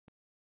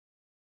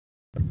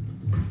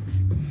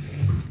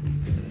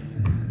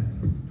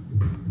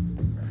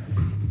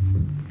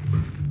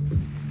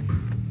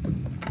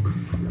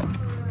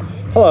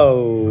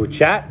Hello,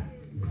 chat.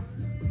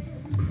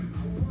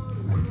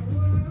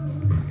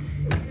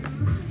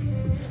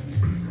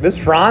 This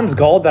Franz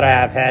gold that I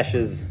have, Hesh,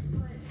 is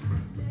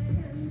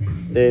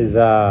it's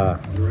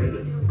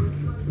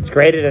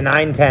graded a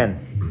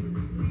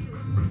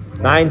 910.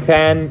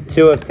 910,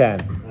 2 of 10.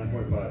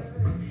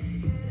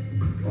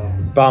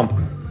 9.5. Bump.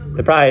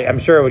 They probably, I'm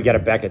sure it would get a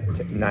Beckett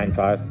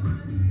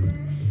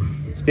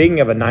 9.5.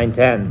 Speaking of a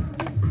 910,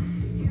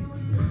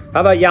 how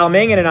about Yao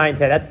Ming and a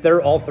 910?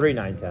 They're all three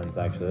 910s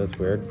actually. That's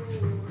weird.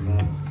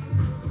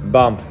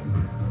 Bump.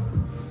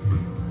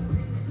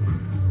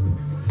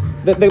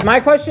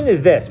 My question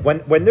is this: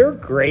 when they're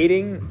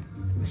grading,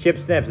 Chip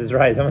Snips is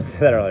right. Someone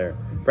said that earlier.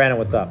 Brandon,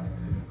 what's up?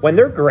 When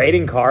they're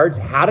grading cards,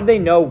 how do they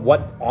know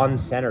what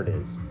on-centered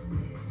is?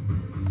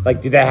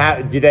 Like, do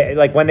they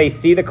like when they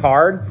see the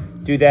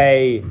card, do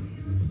they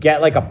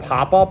get like a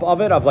pop-up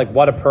of it of like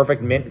what a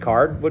perfect mint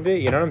card would be?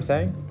 You know what I'm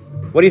saying?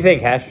 What do you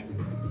think, Hesh?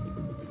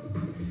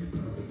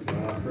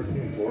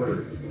 13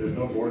 borders. There's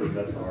no borders.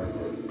 That's the hard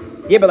part.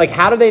 Yeah, but like,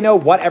 how do they know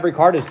what every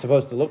card is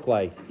supposed to look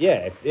like?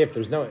 Yeah, if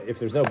there's no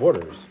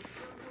borders.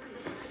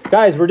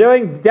 Guys, we're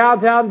doing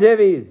downtown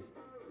divvies.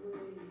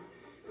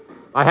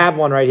 I have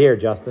one right here,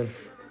 Justin.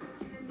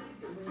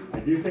 I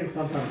do think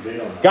sometimes they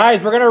don't.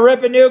 Guys, we're gonna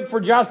rip a nuke for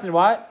Justin.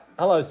 What?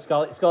 Hello,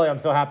 Scully. Scully, I'm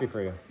so happy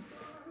for you.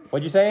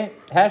 What'd you say,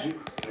 Hesh? I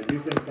do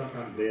think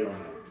sometimes they don't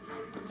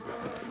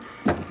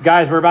know.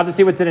 Guys, we're about to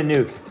see what's in a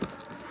nuke.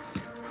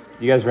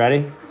 You guys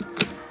ready?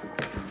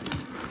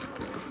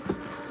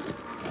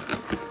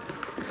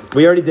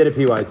 We already did a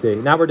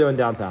PYT. Now we're doing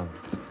downtown.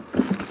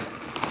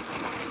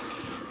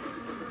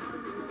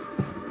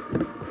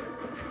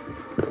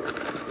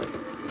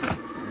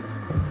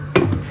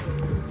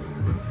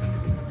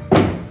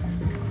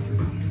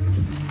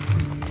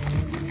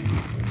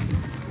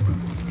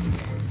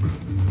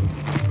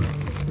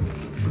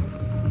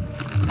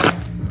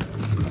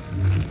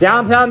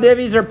 Downtown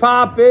divvies are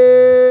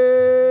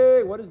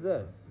popping. What is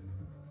this?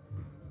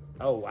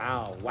 Oh,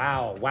 wow.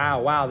 Wow,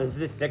 wow, wow. This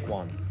is a sick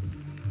one.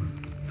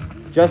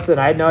 Justin,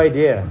 I had no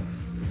idea.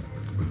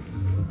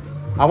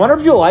 I wonder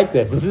if you'll like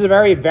this. This is a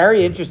very,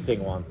 very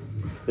interesting one.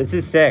 This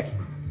is sick.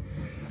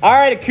 All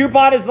right, a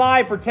coupon is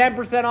live for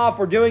 10% off.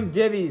 We're doing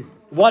divvies.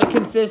 What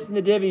consists in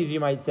the divvies, you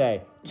might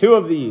say? 2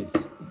 of these.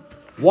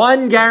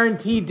 1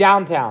 guaranteed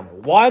downtown.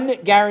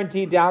 1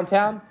 guaranteed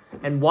downtown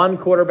and 1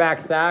 quarterback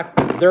sack.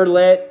 They're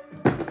lit.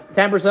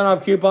 10%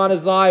 off coupon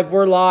is live.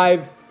 We're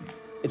live.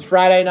 It's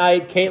Friday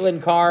night.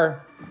 Caitlin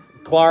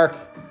Clark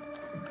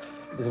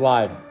is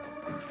live.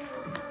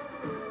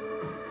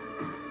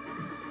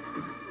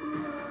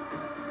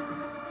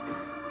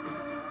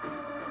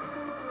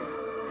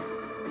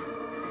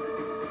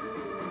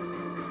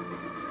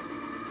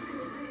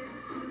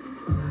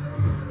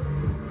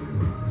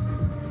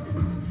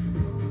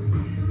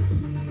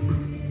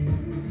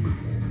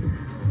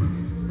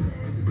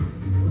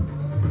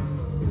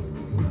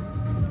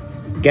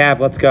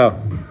 Gab, let's go.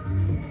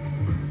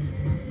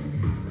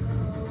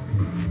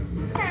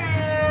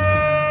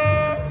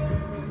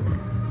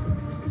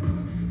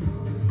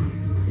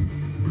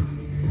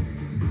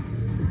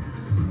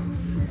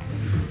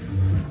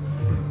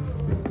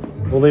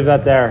 We'll leave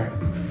that there.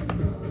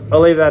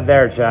 We'll leave that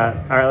there, chat.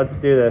 All right, let's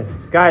do this.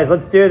 Guys,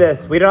 let's do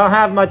this. We don't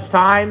have much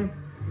time.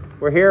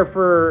 We're here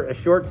for a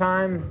short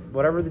time.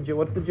 Whatever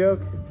what's the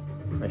joke?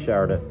 I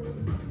showered it.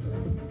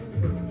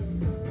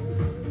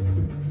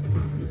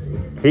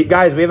 Hey,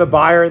 guys, we have a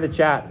buyer in the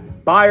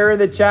chat. Buyer in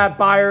the chat.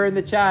 Buyer in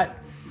the chat.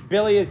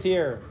 Billy is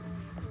here.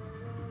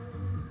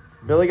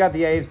 Billy got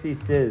the AFC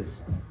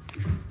Sizz.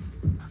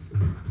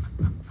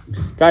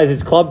 Guys,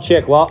 it's Club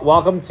Chick.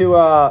 Welcome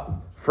to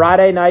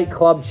Friday night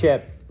Club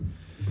Chip.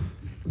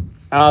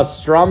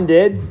 Strum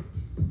Dids.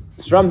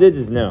 Strum Dids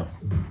is new.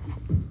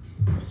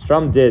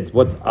 Strum Dids,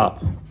 what's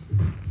up?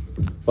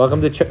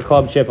 Welcome to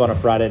Club Chip on a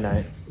Friday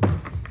night.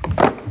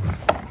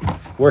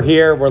 We're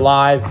here. We're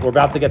live. We're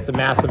about to get some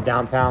massive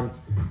downtowns.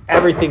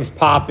 Everything's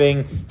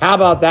popping. How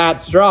about that,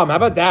 Strum? How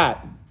about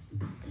that?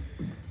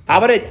 How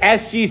about it,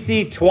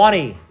 SGC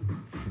 20?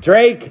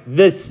 Drake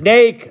the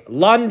Snake,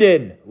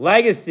 London,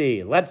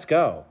 Legacy. Let's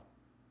go.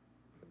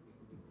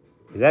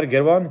 Is that a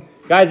good one?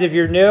 Guys, if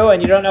you're new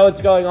and you don't know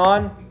what's going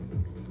on,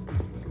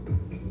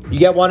 you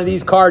get one of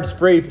these cards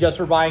free just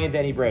for buying into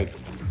any break.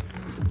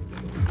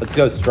 Let's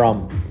go,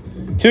 Strum.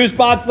 2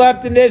 spots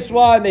left in this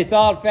one. They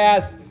saw it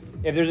fast.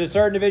 If there's a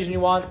certain division you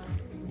want,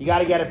 you got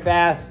to get it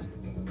fast.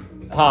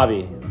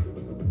 Hobby.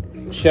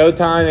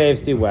 Showtime,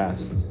 AFC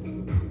West.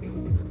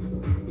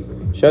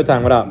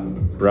 Showtime, what up,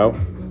 bro?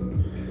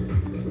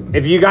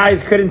 If you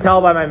guys couldn't tell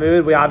by my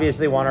mood, we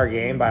obviously won our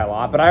game by a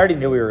lot, but I already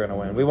knew we were going to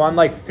win. We won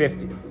like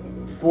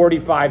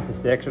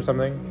 45-6 or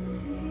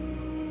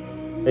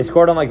something. They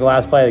scored on like the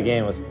last play of the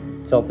game. It was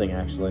tilting,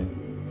 actually.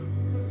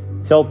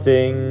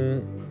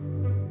 Tilting.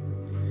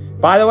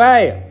 By the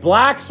way,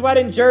 Black Sweat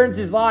Insurance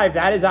is live.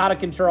 That is out of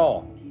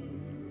control.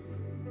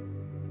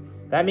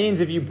 That means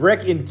if you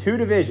brick in 2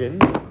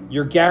 divisions,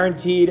 you're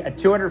guaranteed a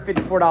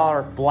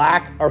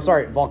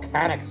 $254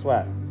 volcanic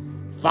sweat.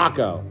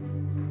 Faco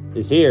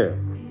is here.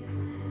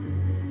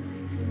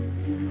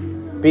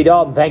 B.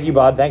 Dalton, thank you,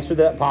 bud. Thanks for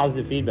the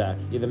positive feedback.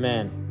 You're the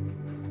man.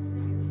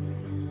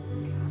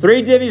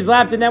 3 divvies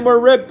left, and then we're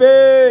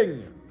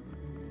ripping.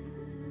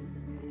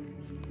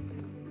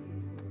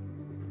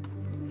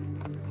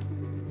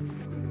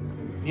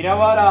 You know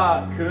what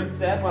Kuhn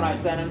said when I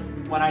sent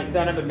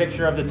him a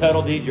picture of the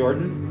Total D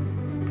Jordan?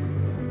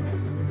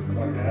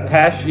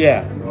 Hesh,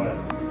 yeah.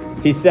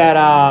 What? He said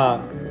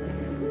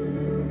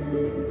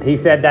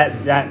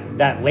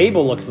that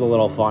label looks a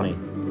little funny.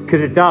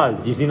 Because it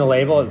does. You seen the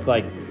label? It's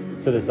like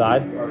to the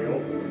side.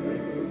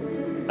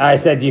 I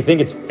said, do you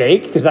think it's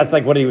fake? Because that's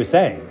like what he was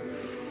saying.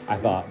 I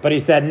thought. But he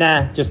said,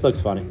 nah, just looks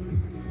funny.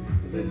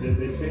 They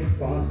changed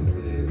fonts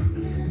over the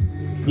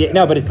years. Yeah,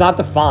 no, but it's not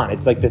the font.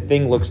 It's like the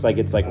thing looks like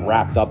it's like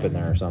wrapped up in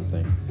there or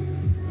something.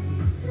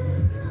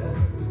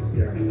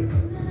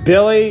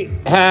 Billy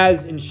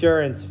has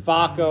insurance.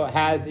 Faco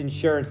has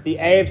insurance. The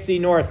AFC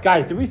North.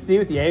 Guys, did we see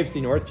what the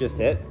AFC North just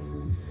hit?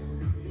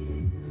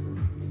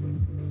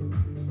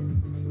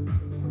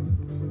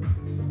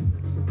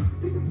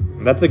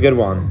 That's a good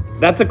one.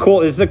 This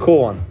is a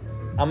cool one.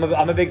 I'm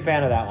a big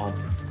fan of that one.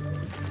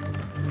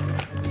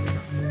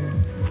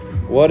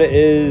 What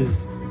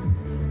is...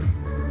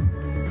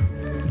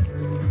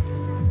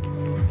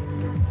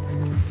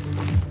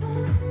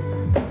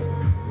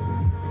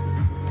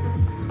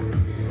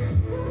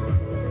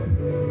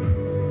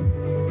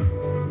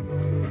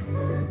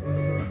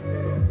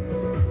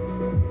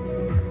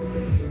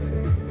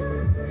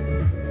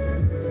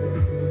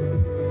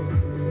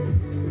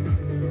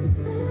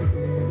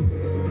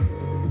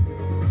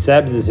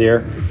 Sebs is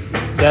here.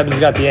 Sebs has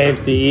got the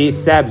AFC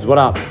East. Sebs, what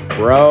up,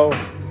 bro?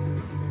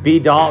 B.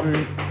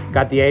 Dalton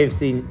got the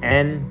AFC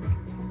N.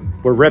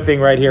 We're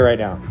ripping right here, right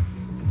now.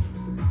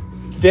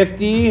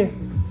 50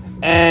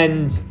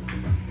 and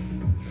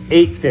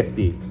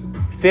 850.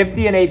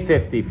 50 and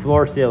 850.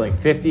 Floor ceiling.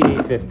 50 and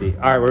 850.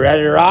 All right, we're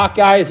ready to rock,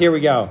 guys. Here we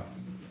go.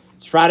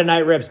 It's Friday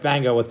Night Rips.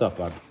 Bango, what's up,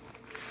 bud?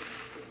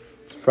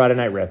 It's Friday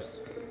Night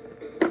Rips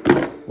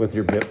with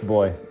your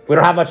boy. We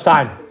don't have much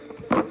time.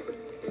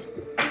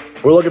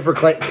 We're looking for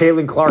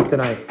Caitlin Clark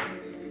tonight.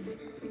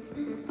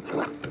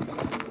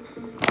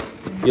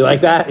 You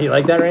like that? You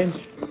like that range?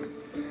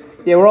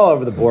 Yeah, we're all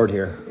over the board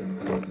here.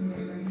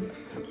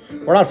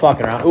 We're not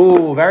fucking around.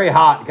 Ooh, very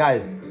hot.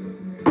 Guys,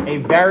 a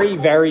very,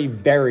 very,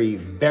 very,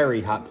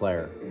 very hot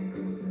player.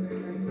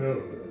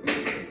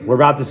 We're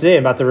about to see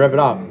him. About to rip it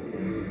up.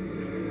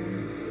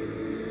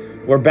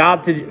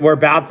 We're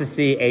about to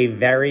see a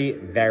very,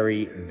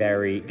 very,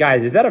 very...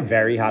 Guys, is that a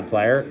very hot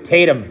player?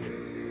 Tatum.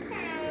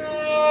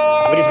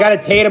 We just got a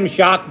Tatum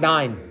Shock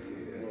 9.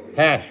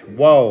 Hesh.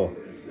 Whoa.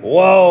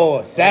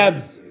 Whoa.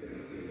 Sebs.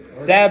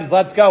 Sebs,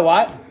 let's go.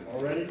 What?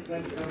 Already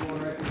clinched number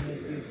 1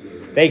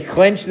 recognition. They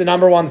clinched the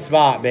number 1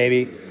 spot,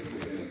 baby.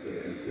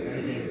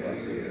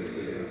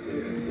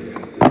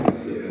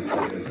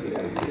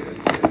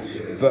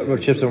 But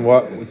with Chips and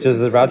what? Does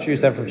the voucher you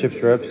sent from Chips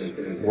Strips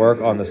work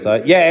on the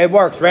site? Yeah, it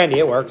works, Randy.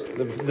 It works.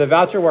 The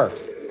voucher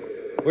works.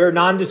 We're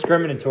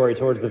non-discriminatory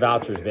towards the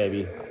vouchers,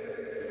 baby.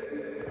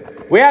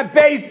 We have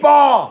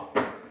baseball!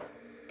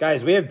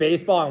 Guys, we have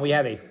baseball and we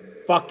have a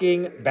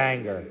fucking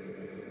banger.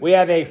 We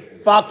have a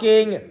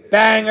fucking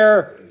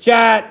banger,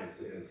 chat.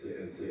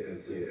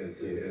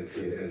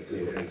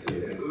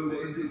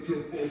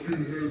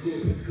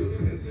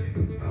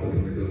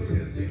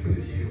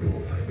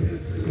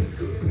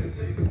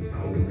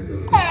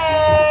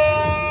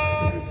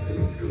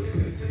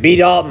 B.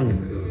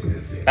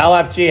 Dalton.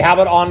 LFG. How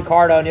about on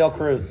card O'Neal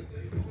Cruz?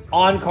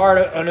 On card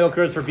O'Neal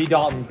Cruz for B.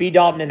 Dalton. B.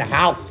 Dalton in the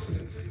house.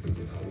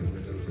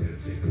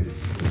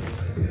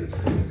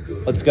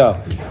 Let's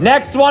go.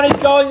 Next one is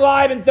going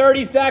live in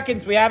 30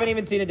 seconds. We haven't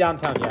even seen it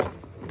downtown yet.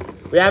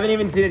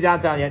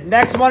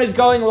 Next one is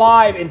going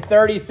live in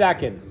 30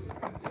 seconds.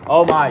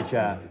 Oh my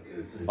chat.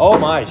 Oh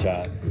my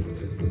chat.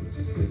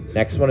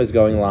 Next one is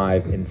going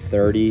live in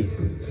 30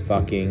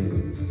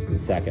 fucking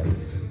seconds.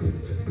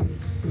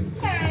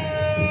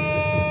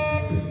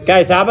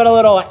 Guys, how about a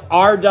little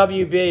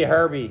RWB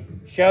Herbie?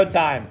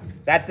 Showtime.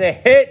 That's a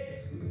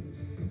hit.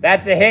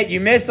 That's a hit. You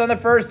missed on the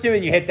first 2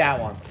 and you hit that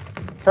one.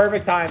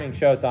 Perfect timing,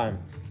 Showtime.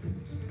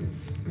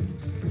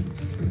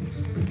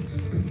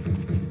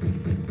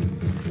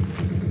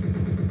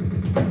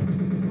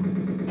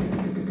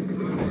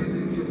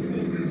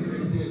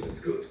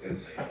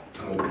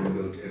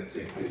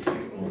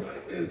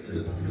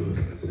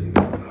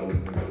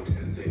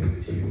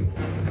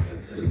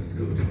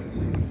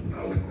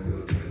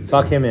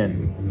 Tuck him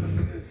in.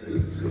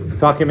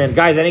 Tuck him in.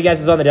 Guys, any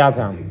guesses on the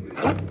downtown?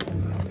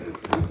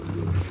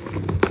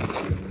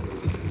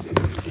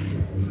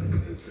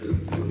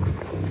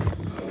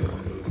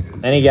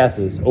 Any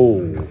guesses?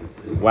 Oh,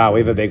 wow, we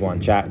have a big one.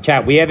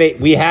 Chat. We have a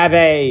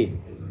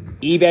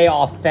eBay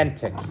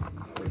authentic.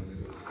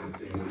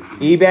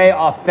 eBay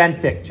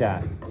authentic,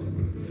 chat.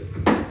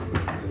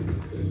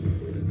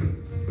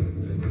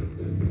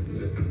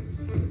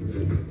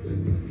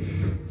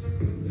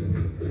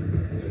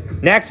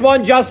 Next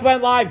one just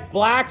went live.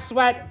 Black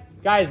Sweat.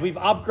 Guys, we've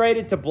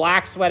upgraded to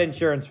Black Sweat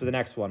Insurance for the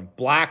next one.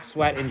 Black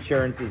Sweat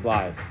Insurance is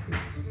live.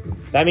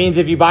 That means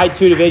if you buy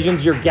 2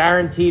 divisions, you're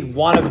guaranteed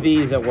one of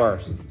these at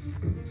worst.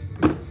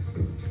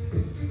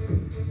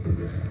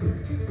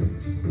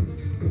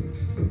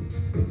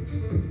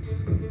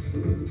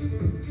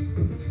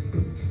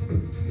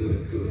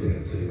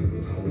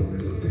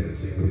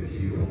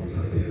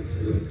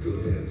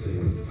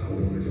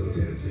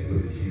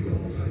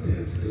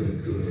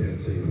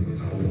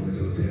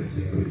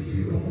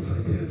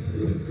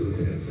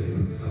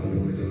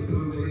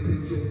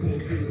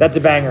 That's a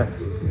banger.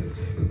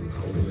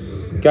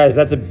 Guys,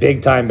 that's a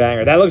big time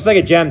banger. That looks like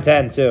a Gem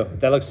 10 too.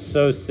 That looks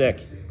so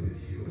sick.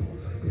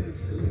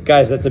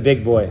 Guys, that's a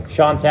big boy.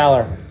 Sean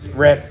Taylor,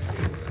 rip.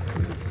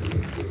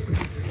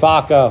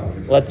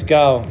 Faco, let's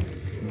go.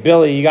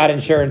 Billy, you got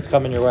insurance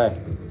coming your way.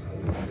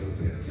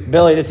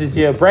 Billy, this is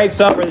you.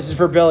 Breaks over, this is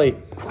for Billy.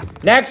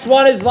 Next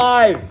one is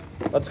live.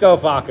 Let's go,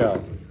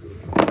 Faco.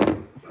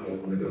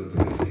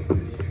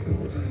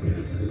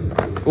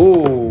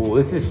 Ooh,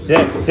 this is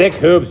sick. Sick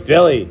hoops,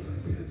 Billy.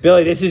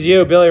 Billy, this is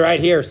you. Billy right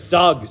here.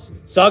 Suggs.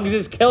 Suggs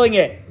is killing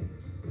it.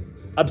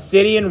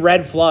 Obsidian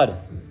Red Flood.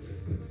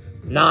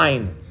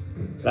 9.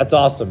 That's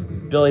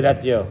awesome. Billy,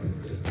 that's you.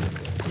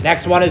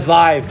 Next one is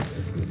live.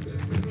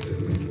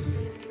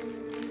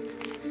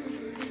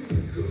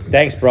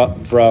 Thanks, bro.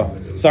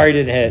 Sorry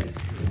you didn't hit.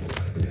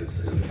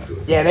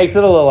 Yeah, it makes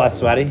it a little less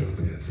sweaty.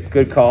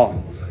 Good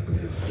call.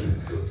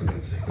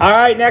 All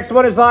right, next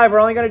one is live. We're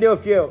only going to do a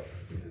few.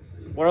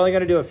 We're only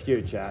going to do a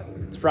few, chat.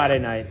 It's Friday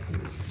night.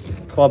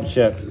 Club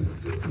chip.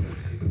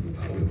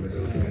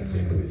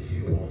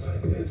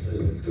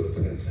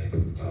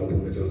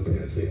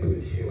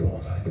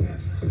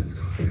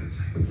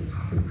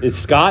 Is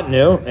Scott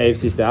new?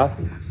 AFC South?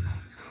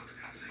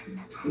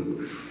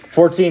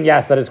 14,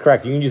 yes, that is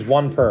correct. You can use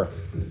 1 per.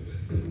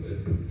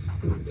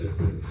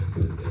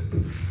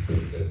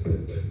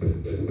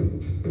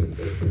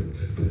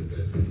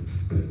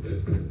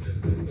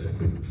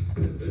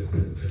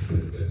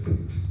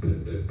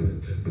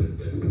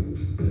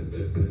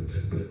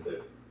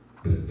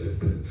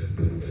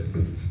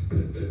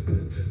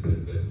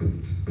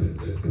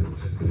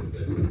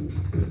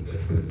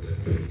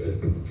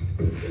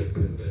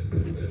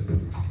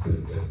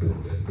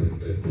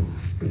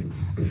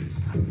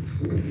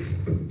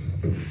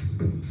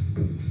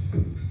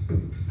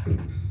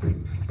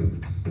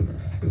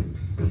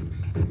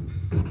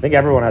 I think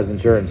everyone has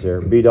insurance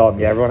here. B Dalton,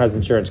 yeah, everyone has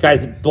insurance.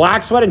 Guys,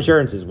 Black Sweat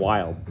insurance is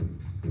wild.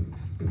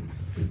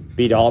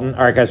 B Dalton.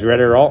 All right, guys, we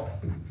ready to roll?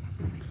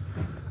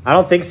 I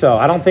don't think so.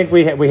 I don't think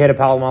we hit a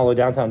Palomalo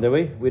downtown, did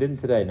we? We didn't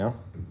today, no?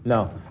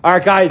 No. All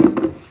right, guys,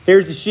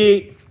 here's the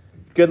sheet.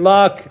 Good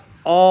luck,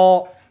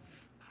 all.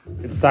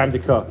 It's time to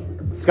cook.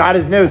 Scott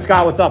is new.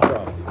 Scott, what's up,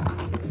 bro?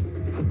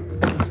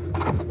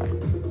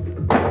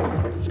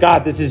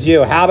 Scott, this is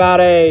you. How about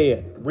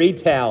a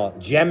retail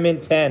Gem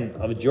Mint 10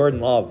 of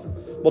Jordan Love?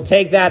 We'll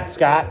take that,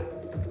 Scott.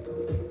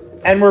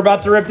 And we're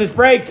about to rip this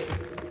break.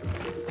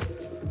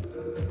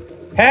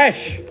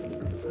 Hesh.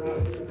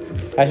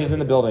 Hesh is in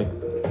the building.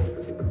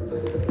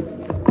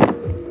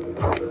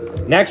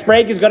 Next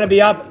break is going to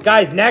be up.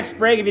 Guys, next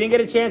break, if you didn't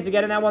get a chance to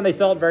get in that one, they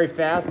sell it very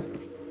fast.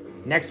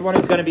 Next one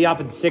is going to be up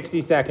in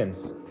 60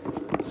 seconds.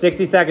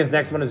 60 seconds,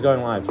 next one is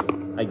going live.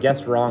 I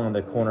guessed wrong on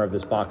the corner of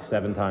this box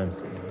 7 times.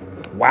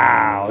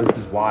 Wow, this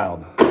is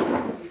wild.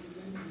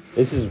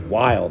 This is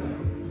wild.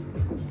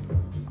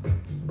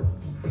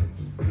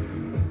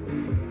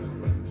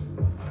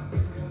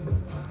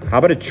 How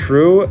about a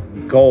true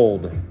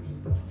gold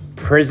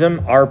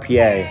Prism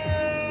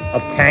RPA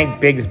of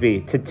Tank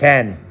Bigsby to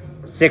 10.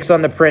 6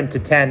 on the print to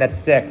 10. That's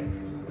sick.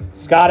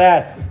 Scott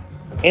S.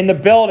 in the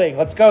building.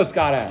 Let's go,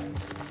 Scott S.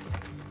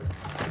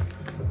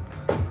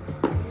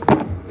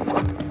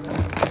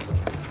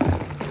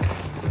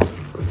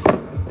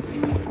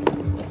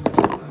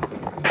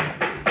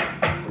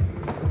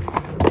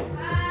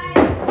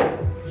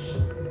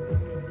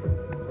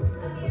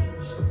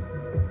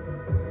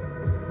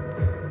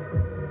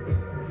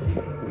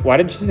 Why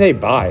did she say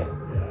bye?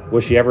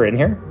 Was she ever in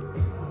here?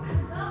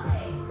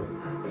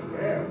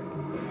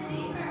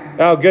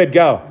 Oh, good,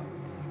 go.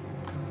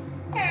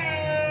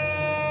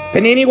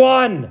 Panini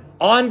 1,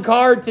 on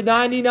card to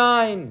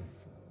 99.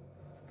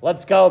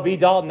 Let's go, B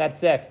Dalton, that's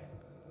sick.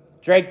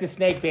 Drake the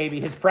Snake, baby.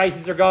 His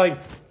prices are going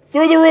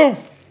through the roof.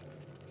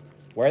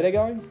 Where are they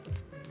going?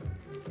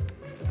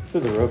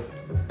 Through the roof.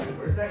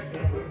 Where's that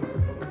camera?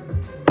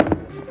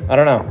 I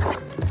don't know.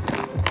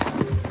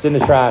 It's in the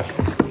trash.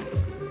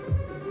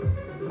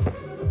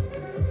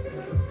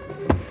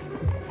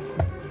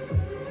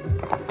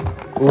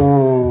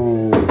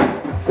 Ooh.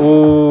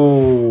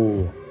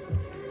 Ooh.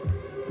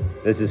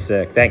 This is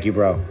sick. Thank you,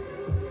 bro.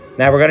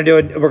 Now we're gonna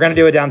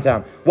do a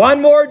downtown.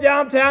 One more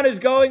downtown is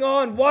going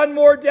on. One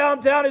more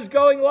downtown is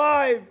going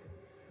live.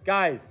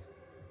 Guys.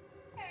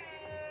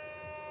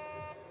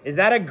 Is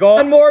that a goal?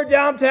 One more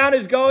downtown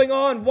is going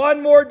on.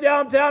 One more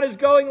downtown is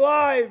going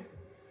live.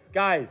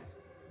 Guys.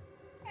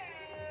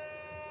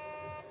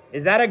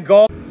 Is that a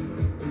goal?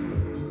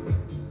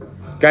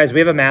 Guys, we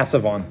have a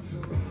massive one.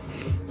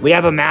 We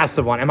have a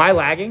massive one. Am I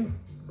lagging?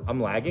 I'm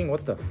lagging?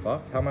 What the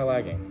fuck? How am I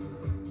lagging?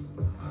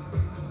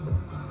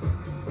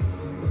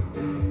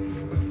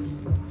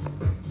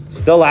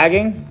 Still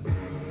lagging?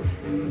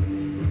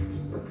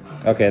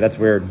 Okay, that's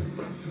weird.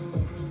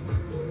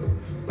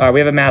 All right, we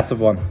have a massive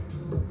one.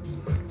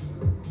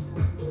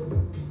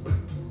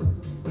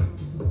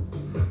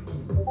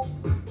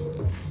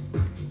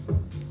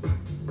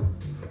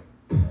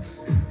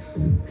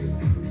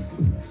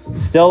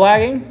 Still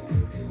lagging?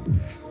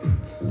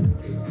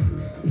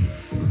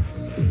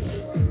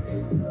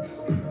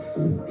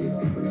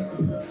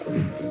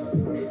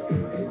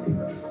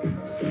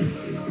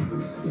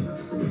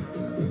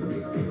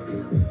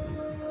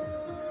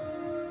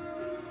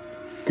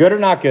 Good or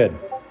not good?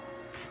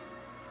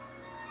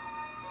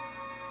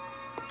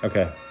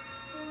 Okay.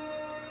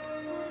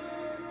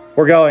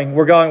 We're going.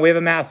 We have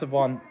a massive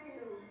one.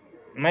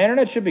 My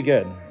internet should be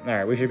good. All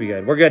right, we should be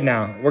good. We're good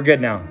now.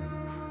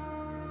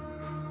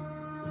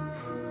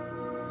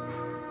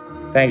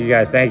 Thank you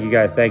guys.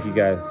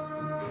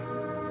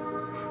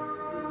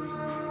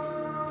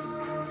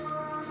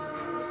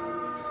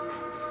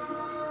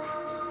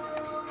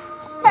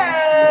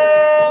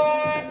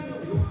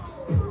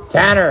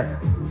 Tanner,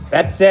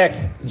 that's sick.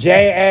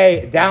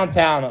 J.A.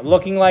 downtown,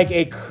 looking like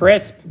a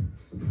crisp,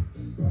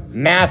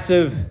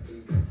 massive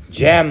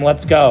gem.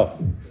 Let's go.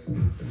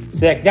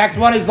 Sick. Next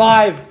one is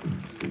live.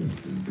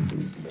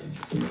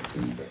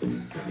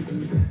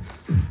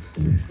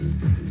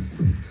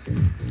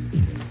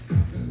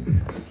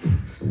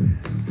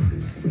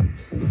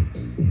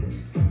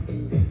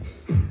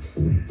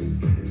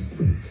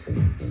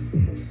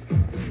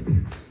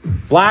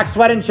 Black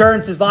Sweat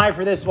Insurance is live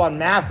for this one.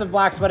 Massive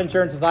Black Sweat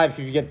Insurance is live if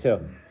you get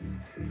to.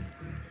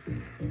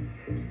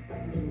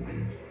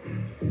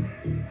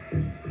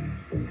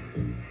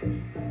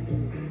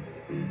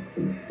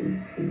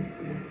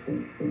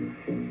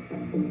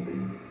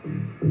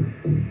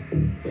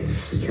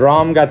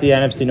 Strom got the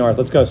NFC North.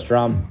 Let's go,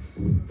 Strom.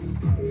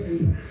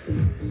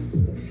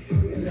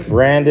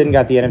 Brandon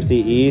got the NFC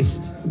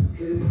East.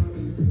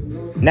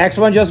 Next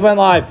one just went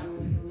live.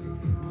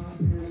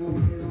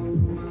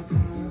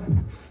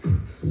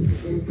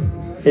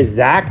 Is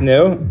Zach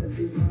new?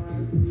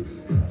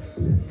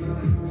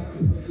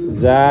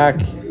 Zach,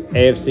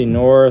 AFC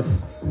North.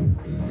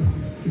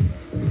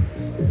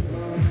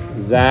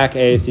 Zach,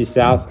 AFC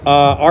South.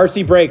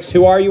 RC Breaks,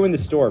 who are you in the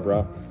store,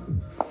 bro?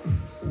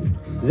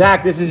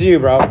 Zach, this is you,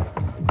 bro.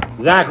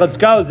 Zach, let's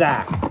go,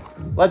 Zach.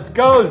 Let's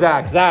go,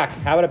 Zach. Zach,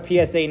 how about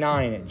a PSA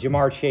 9?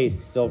 Jamar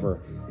Chase, silver.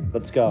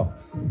 Let's go.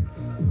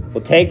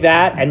 We'll take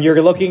that, and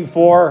you're looking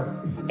for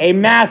a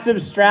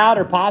massive Stroud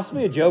or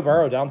possibly a Joe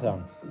Burrow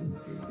downtown.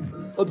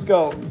 Let's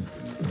go.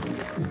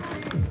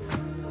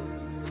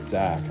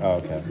 Zach. Oh,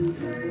 okay.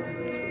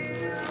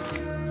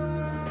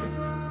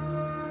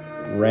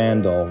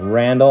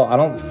 Randall. I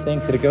don't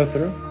think, did it go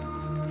through?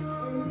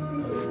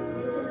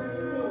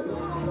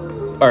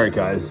 All right,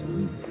 guys.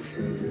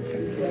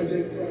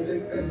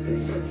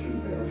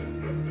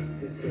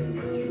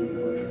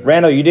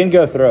 Randall, you didn't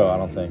go through, I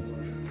don't think.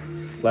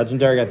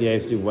 Legendary got the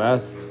AFC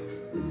West.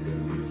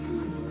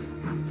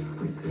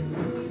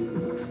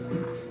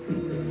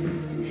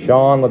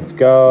 Sean, let's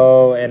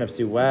go.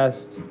 NFC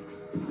West.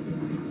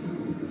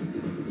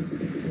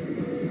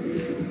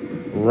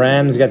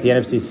 Rams got the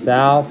NFC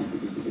South.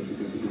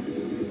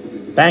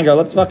 Bango,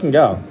 let's fucking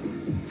go.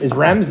 Is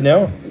Rams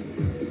new?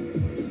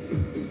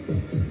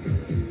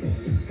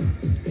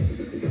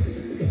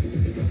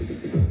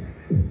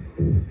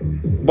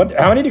 What?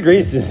 How many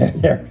degrees is it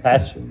here,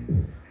 Patch?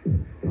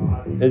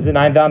 Is it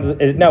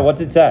 9,000? No,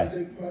 what's it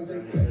say?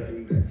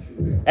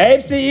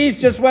 AFC East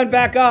just went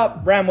back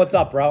up. Ram, what's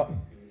up, bro?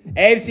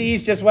 AFC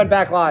East just went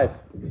back live.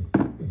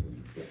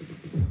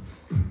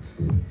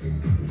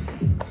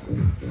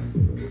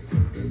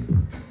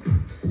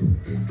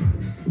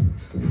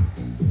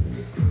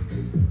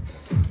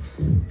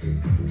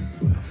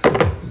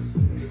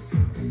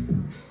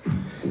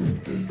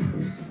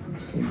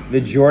 The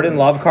Jordan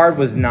Love card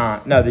was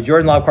not. No, the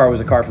Jordan Love card was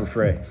a card for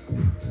free.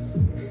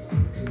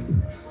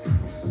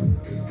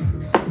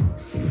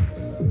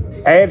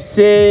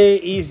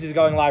 AFC East is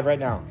going live right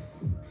now.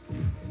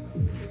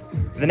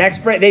 The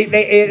next break,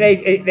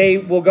 they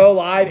will go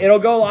live. It'll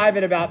go live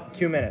in about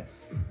 2 minutes.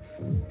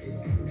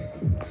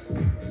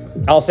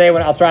 I'll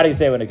try to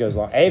say when it goes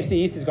live. AFC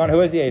East is gone.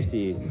 Who is the AFC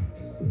East?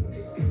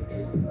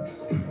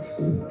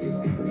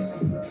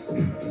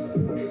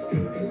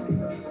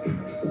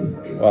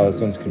 Wow,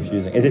 this one's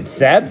confusing. Is it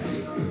Sebs?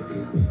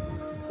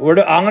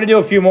 I'm going to do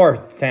a few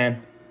more,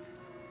 Tan.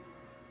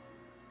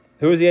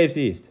 Who is the AFC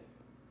East?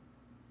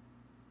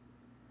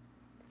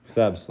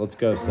 Sebs. Let's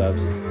go,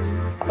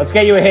 Sebs. Let's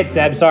get you a hit,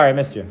 Sebs. Sorry, I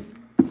missed you.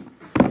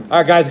 All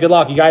right, guys, good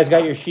luck. You guys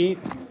got your sheet?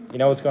 You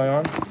know what's going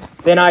on?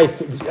 Thin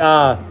ice.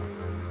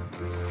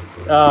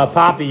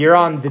 Poppy, you're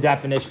on the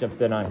definition of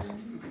thin ice.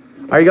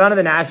 Are you going to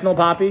the National,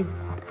 Poppy?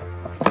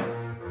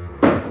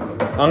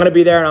 I'm going to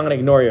be there and I'm going to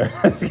ignore you.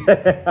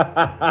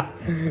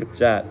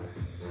 Chat,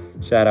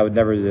 I would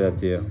never do that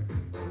to you.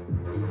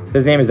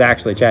 His name is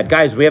actually Chad.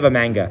 Guys, we have a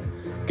manga.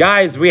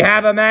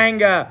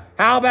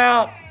 How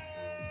about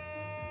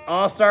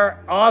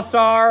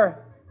Osar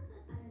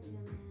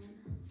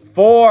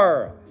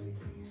for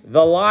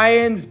The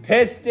Lions,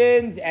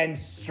 Pistons, and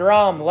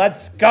Strum.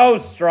 Let's go,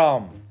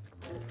 Strum.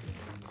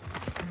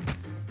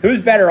 Who's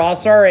better,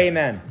 All-Star or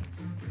Amen?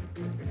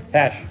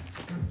 Pesh.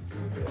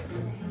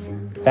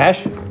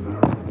 Pesh?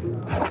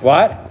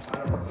 What?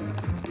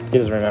 He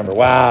doesn't remember.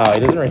 Wow, he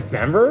doesn't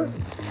remember?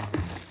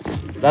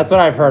 That's what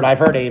I've heard. I've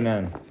heard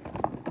Amen.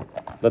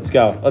 Let's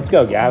go. Let's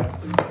go, Gav.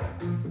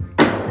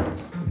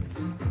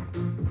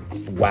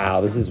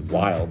 Wow, this is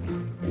wild.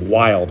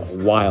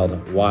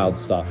 Wild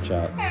stuff,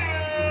 chat.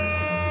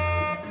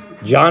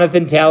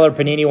 Jonathan Taylor,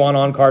 Panini 1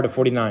 on card to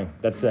 49.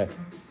 That's sick.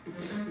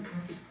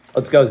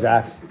 Let's go,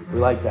 Zach. We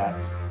like that.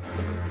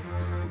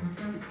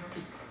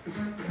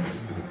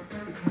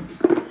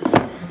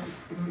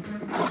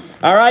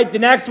 All right, the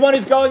next one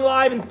is going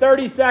live in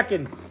 30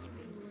 seconds.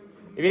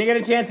 If you didn't get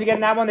a chance to get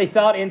in that one, they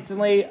sell it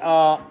instantly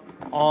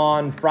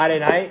on Friday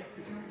night.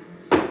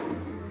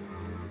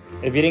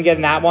 If you didn't get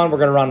in that one, we're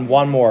going to run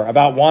one more.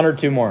 About one or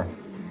two more.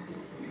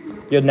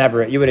 You would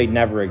never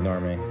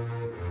ignore me.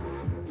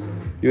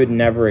 You would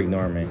never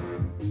ignore me.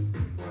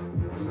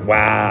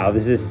 Wow,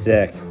 this is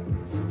sick.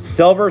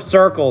 Silver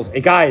Circles.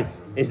 Hey,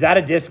 guys, is that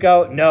a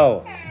disco?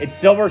 No. It's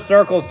Silver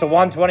Circles to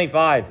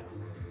 125.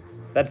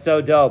 That's so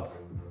dope.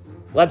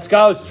 Let's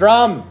go,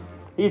 Strum.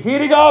 He's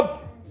heating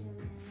up.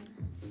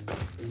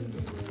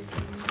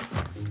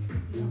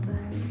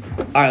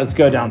 All right, let's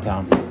go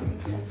downtown.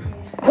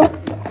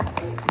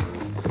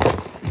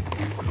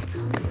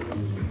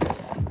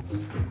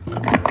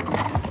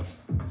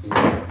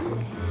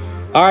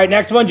 All right,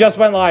 next one just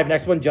went live.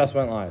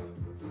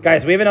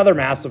 Guys, we have another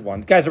massive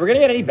one. Guys, are we going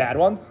to get any bad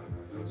ones?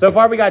 So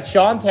far, we got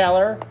Sean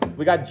Taylor.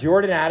 We got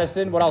Jordan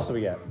Addison. What else do we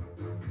get?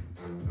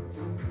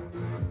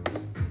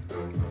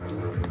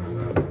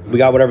 We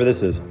got whatever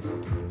this is.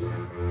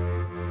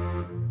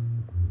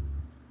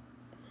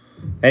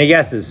 Any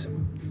guesses?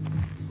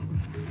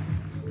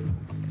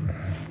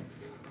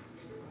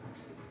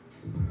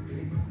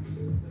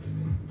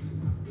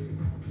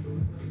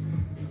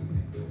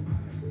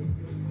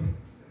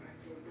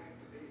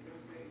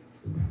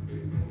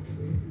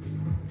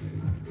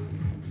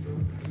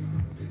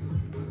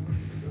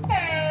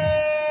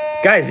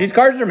 Guys, these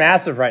cards are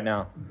massive right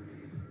now.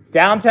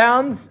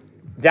 Downtowns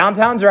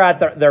are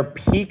at their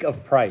peak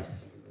of price.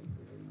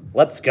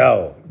 Let's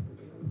go.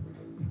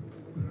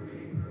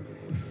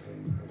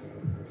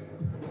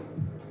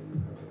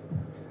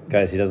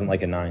 Guys, he doesn't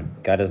like a 9.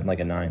 Guy doesn't like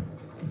a 9.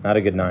 Not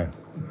a good 9.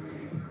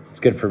 It's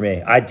good for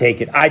me. I'd take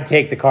it. I'd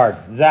take the card.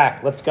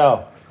 Zach, let's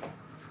go.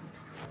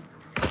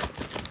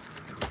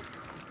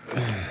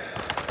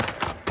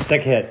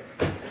 Sick hit.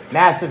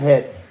 Massive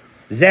hit.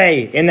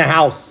 Zay in the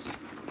house.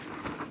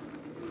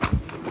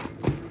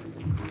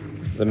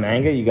 The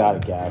manga, you got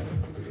it, Gav.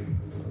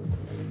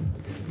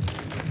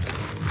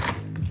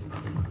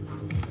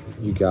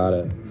 You got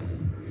it.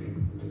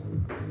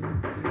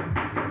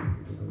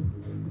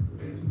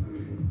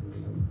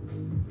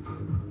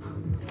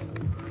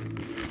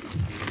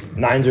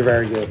 Nines are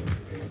very good.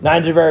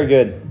 Nines are very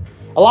good.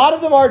 A lot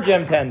of them are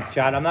Gem 10s,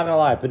 chat. I'm not gonna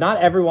lie, but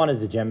not everyone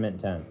is a Gem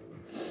Mint 10.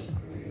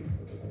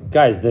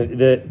 Guys,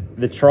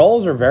 the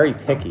trolls are very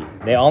picky.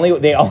 They only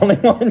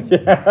want.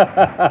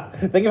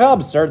 Think of how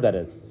absurd that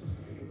is.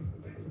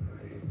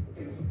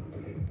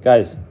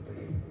 Guys,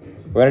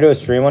 we're gonna do a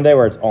stream one day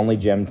where it's only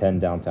Gem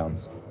 10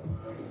 downtowns.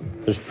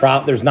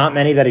 There's not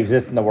many that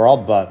exist in the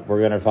world, but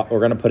we're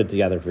gonna put it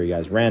together for you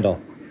guys. Randall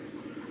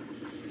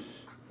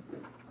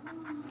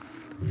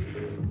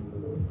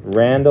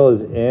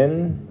is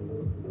in.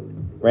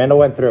 Randall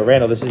went through.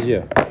 Randall, this is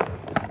you.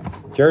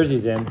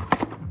 Jersey's in.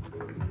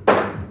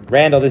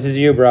 Randall, this is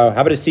you, bro. How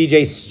about a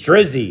CJ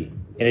Strizzy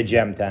in a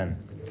Gem 10?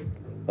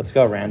 Let's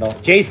go, Randall.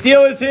 Jay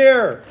Steele is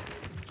here.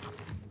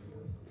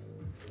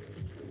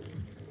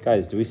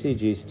 Guys, do we see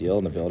G Steele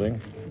in the building?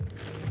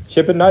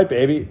 Chip and night,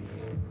 baby.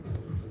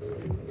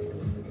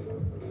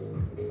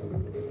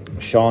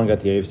 Sean got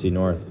the AFC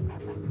North.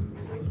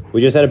 We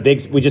just had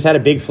a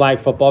big flag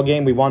football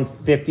game. We won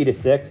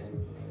 50-6.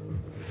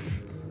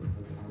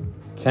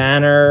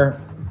 Tanner,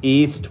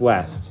 East,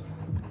 West.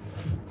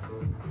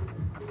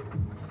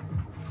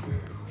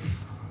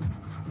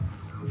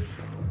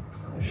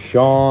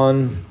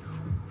 Sean.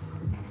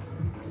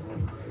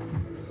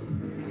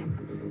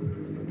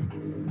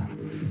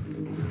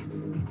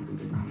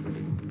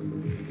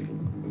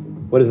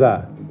 What is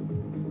that?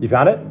 You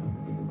found it?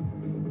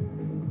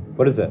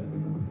 What is it?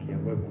 Yeah,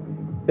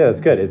 that's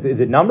good.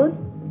 Is it numbered?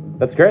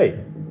 That's great.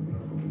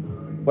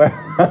 Where?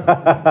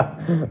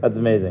 That's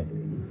amazing.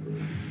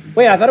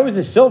 Wait, I thought it was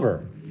a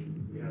silver.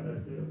 Yeah,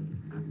 that's it.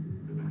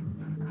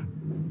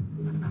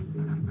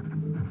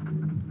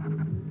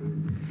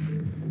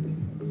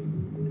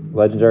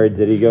 Legendary,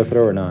 did he go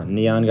through or not?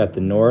 Neon got the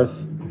North.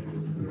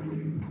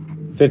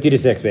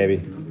 50-6,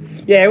 baby.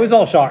 Yeah, it was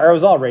all shot, or it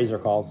was all razor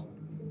calls.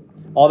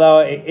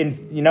 Although,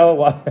 you know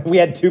what? We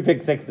had 2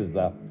 pick sixes,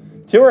 though.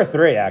 2 or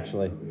 3,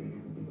 actually.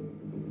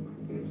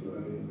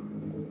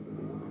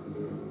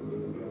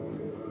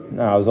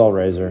 No, it was all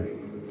razor.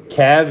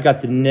 Kev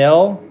got the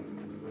nil.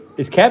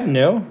 Is Kev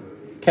new?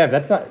 Kev,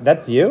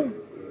 that's you?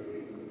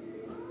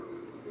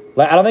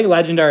 I don't think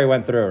Legendary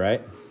went through,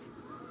 right?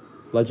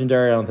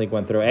 Legendary, I don't think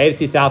went through.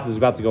 AFC South is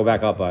about to go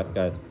back up,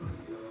 guys.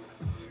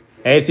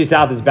 AFC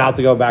South is about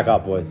to go back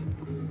up, boys.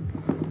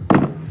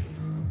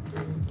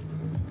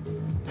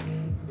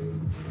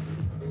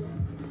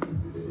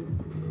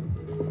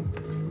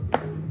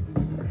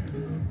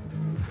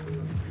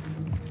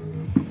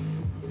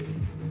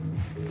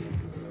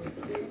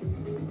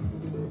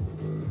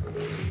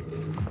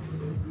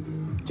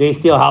 Jay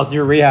Steele, how's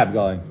your rehab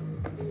going?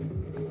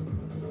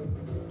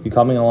 You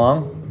coming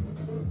along?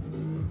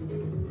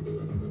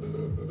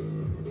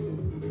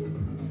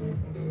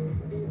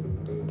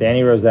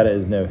 Danny Rosetta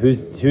is new.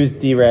 Who's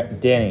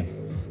Danny?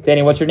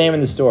 Danny, what's your name in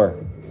the store?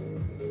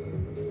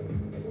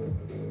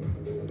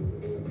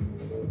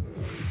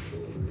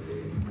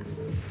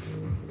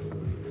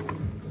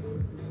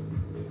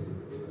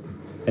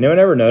 Anyone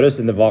ever notice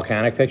in the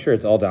volcanic picture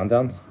it's all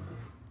downtowns?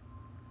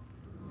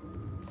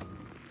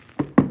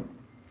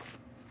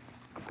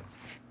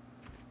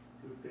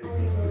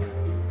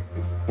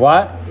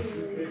 What?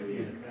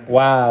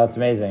 Wow, that's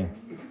amazing.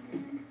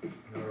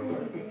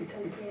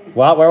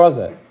 What? Where was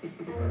it?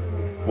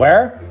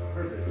 Where?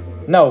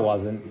 No, it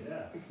wasn't.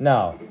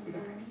 No.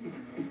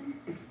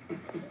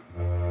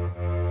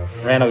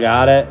 Randall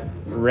got it.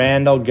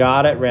 Randall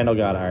got it. Randall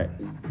got it. All right.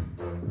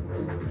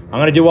 I'm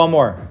going to do one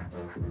more.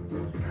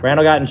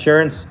 Randall got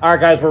insurance. All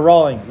right, guys, we're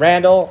rolling.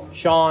 Randall,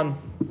 Sean,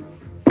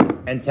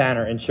 and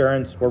Tanner.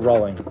 Insurance, we're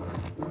rolling.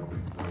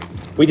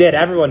 We did.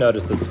 Everyone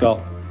noticed it,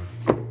 Skull.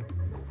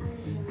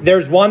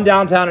 There's one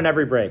downtown in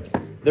every break.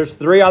 There's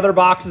 3 other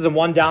boxes and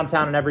 1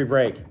 downtown in every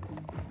break.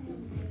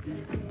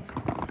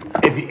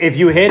 If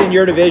you hit in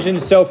your division,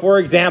 so for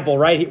example,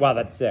 right here, wow,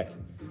 that's sick.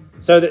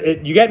 So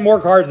you get more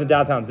cards than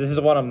downtowns. This is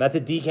one of them. That's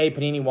a DK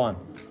Panini 1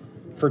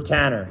 for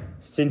Tanner.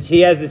 Since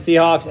he has the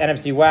Seahawks,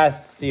 NFC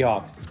West,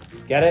 Seahawks.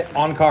 Get it?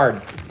 On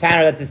card.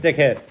 Tanner, that's a sick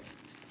hit.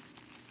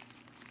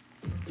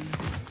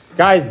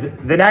 Guys,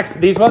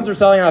 these ones are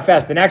selling out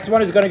fast. The next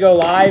one is going to go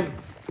live.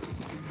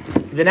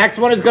 The next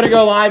one is going to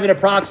go live in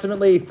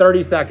approximately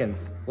 30 seconds.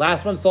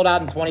 Last one sold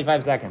out in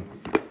 25 seconds.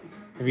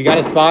 If you got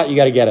a spot, you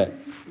got to get it.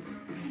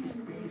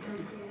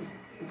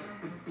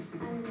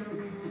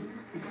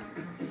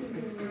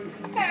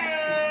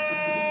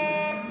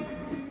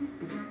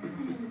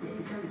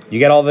 You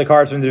get all the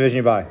cards from the division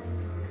you buy.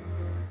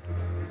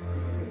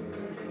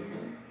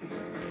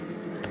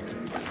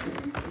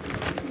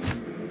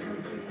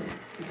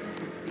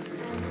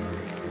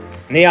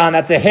 Neon,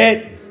 that's a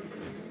hit.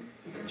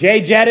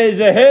 Jay Jetta is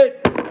a hit.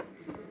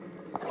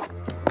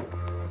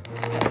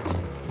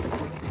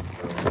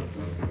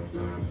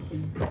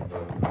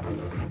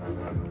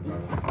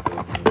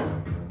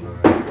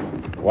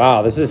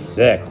 Wow, this is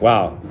sick.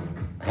 Wow.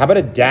 How about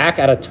a DAC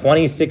out of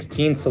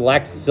 2016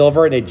 Select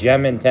Silver and a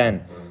Gem in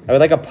 10? I would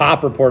like a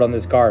pop report on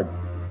this card.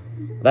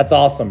 That's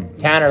awesome.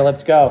 Tanner,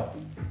 let's go.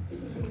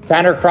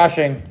 Tanner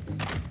crushing.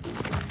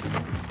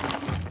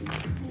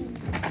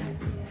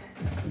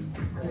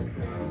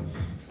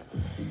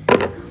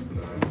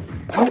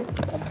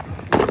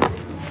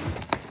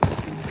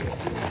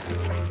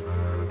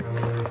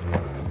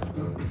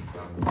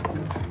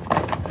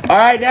 All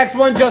right, next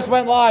one just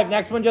went live.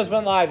 Next one just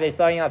went live. They're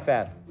selling out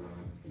fast.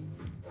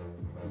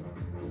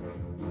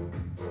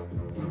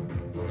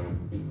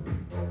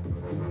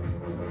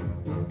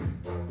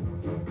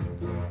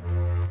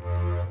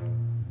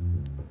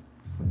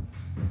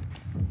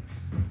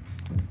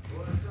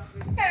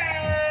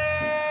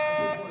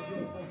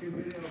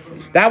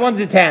 That one's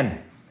a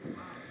 10.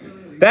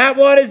 That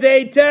one is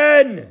a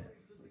 10.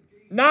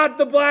 Not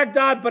the black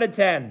dot, but a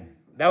 10.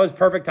 That was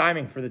perfect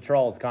timing for the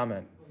trolls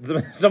comment.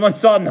 Someone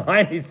saw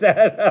 9, he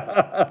said.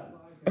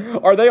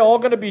 Are they all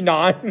going to be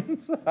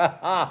 9s?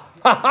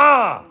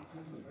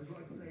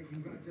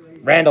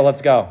 Randall,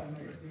 let's go.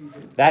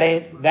 That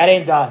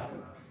ain't dust.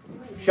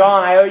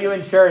 Sean, I owe you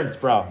insurance,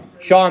 bro.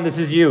 Sean, this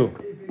is you.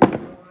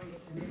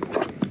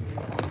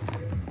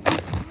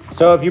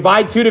 So if you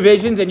buy 2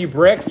 divisions and you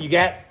brick, you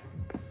get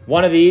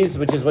one of these,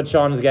 which is what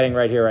Sean is getting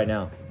right here, right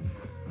now.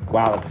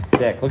 Wow, that's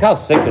sick. Look how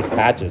sick this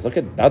patch is. Look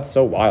at that's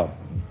so wild.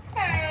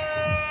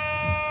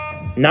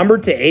 Number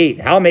to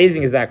 8. How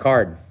amazing is that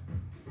card?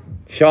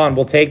 Sean,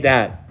 we'll take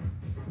that.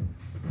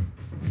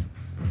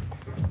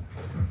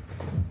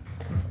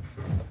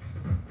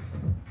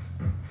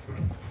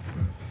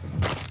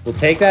 We'll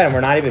take that, and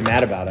we're not even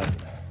mad about it.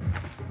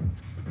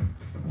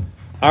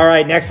 All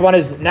right, next one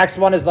is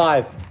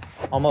live.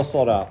 Almost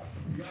sold out.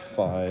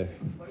 5.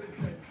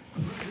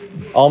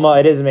 Almost,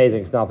 it is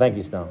amazing. Snell, thank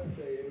you, Snell.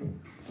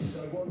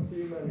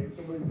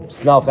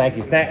 Snell, thank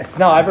you.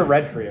 Snell, I have a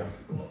red for you.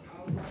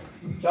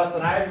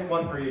 Justin, I have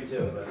one for you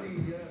too, but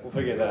we'll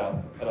figure that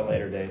out at a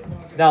later date.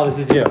 Snell, this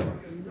is you.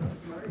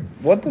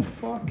 What the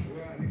fuck?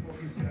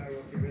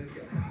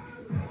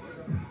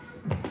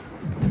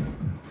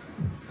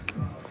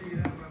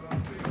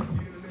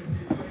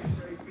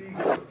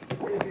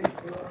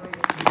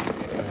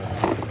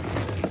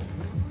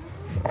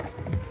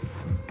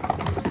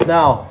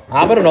 Snell,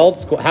 how about an old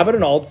school?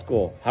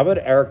 How about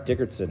Eric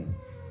Dickerson?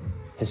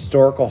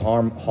 Historical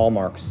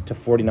hallmarks to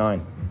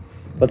 49.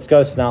 Let's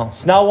go, Snell.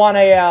 Snell won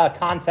a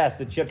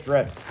contest at Chips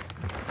Rips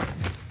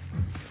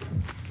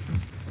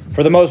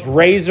for the most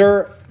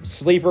Razor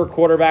sleeper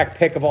quarterback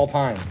pick of all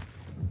time.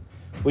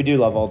 We do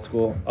love old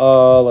school.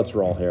 Let's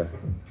roll here.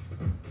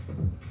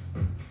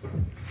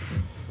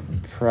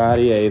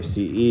 Pratty, AFC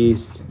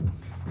East.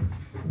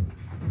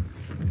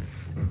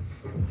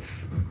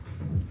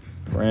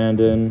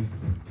 Brandon.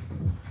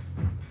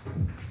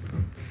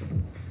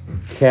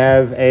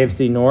 Kev,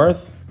 AFC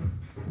North.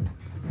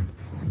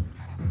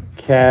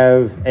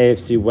 Kev,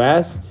 AFC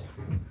West.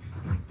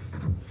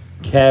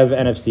 Kev,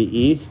 NFC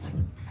East.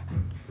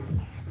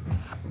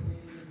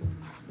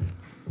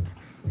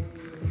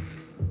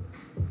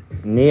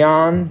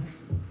 Neon.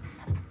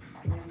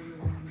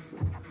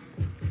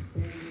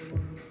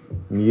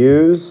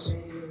 Muse.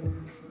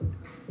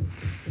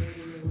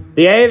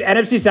 The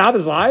NFC South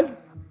is live?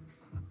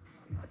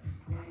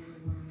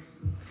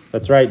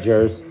 That's right,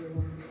 Jers.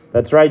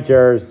 That's right,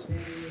 Jers.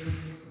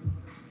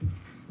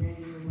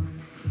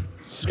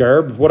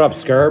 Skirb? What up,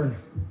 Skirb?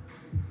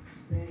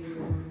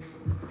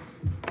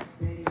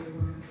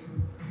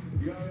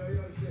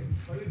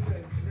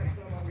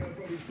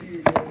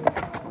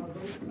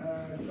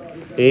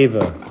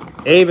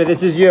 Ava,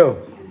 this is you.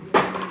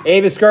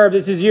 Ava Skirb,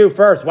 this is you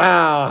first.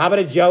 Wow. How about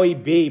a Joey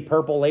B?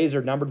 Purple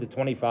laser, numbered to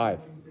 25.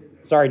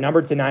 Sorry,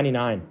 numbered to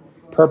 99.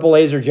 Purple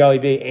laser, Joey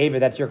B. Ava,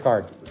 that's your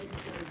card.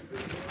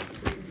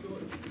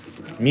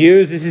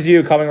 Muse, this is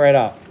you coming right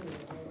up.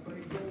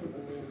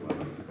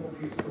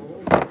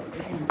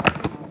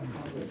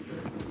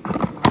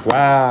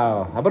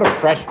 Wow. How about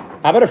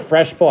a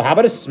fresh pull? How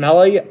about a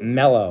smelly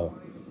mellow?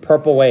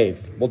 Purple wave.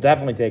 We'll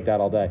definitely take that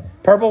all day.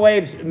 Purple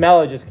wave's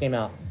mellow just came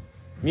out.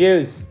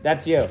 Muse,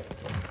 that's you.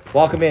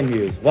 Welcome in,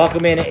 Muse.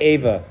 Welcome in,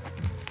 Ava.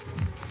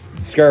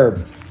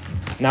 Skirb.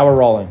 Now we're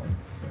rolling.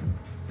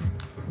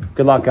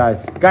 Good luck,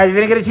 guys. Guys, if you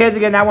didn't get a chance to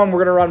get that one,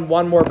 we're going to run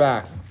one more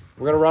back.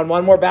 We're going to run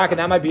one more back, and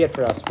that might be it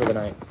for us for the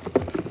night.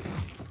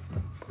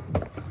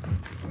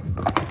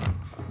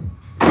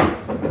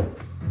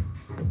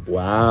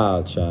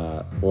 Wow,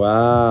 chat.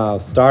 Wow.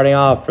 Starting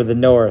off for the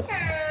North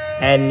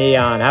and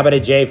Neon. How about a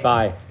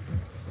J5?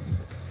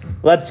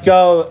 Let's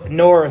go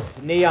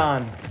North.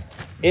 Neon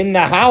in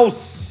the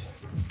house.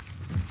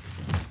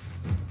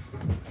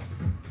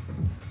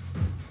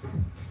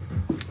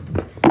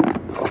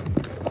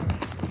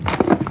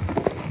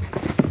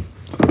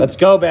 Let's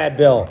go, Bad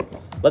Bill.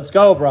 Let's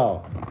go,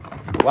 bro.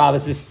 Wow,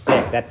 this is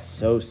sick. That's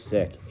so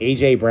sick.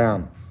 AJ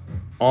Brown.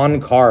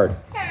 On card.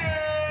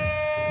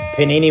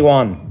 Panini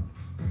 1.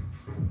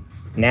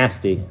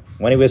 Nasty.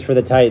 When he was for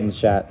the Titans,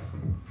 chat.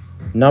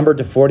 Numbered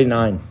to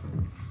 49.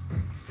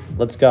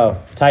 Let's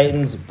go.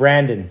 Titans,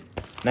 Brandon.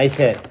 Nice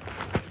hit.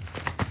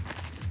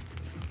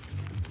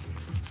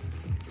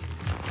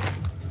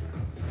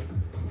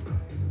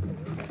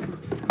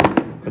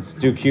 Let's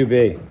do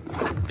QB.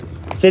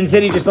 Sin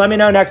City, just let me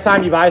know next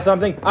time you buy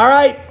something. All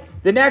right.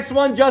 The next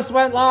one just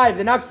went live.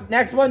 The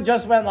next one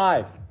just went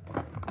live.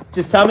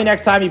 Just tell me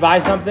next time you buy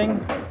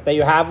something that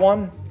you have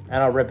one,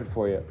 and I'll rip it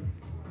for you.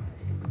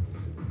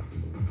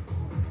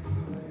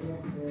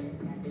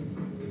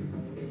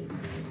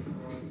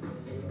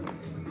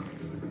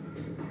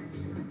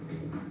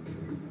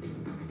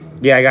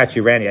 Yeah, I got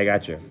you, Randy. I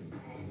got you.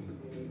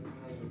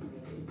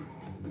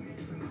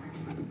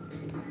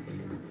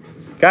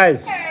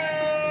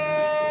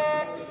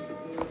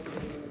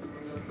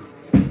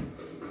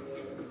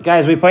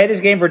 Guys, we play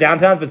this game for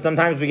downtowns, but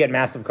sometimes we get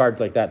massive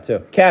cards like that too.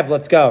 Kev,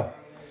 let's go.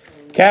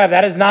 Kev,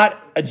 that is not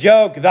a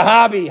joke. The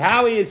hobby.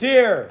 Howie is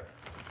here.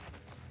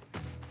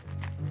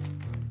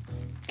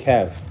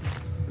 Kev.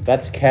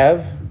 That's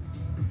Kev.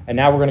 And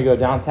now we're going to go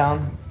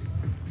downtown.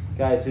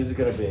 Guys, who's it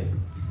going to be?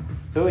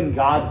 Who in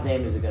God's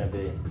name is it going to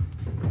be?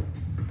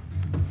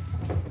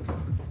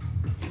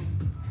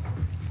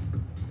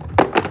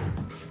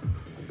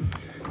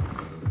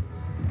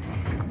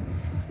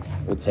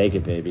 We'll take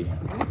it, baby.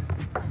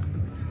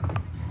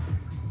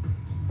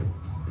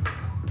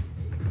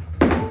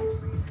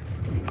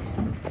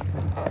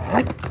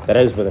 That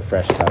is with a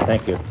fresh cut.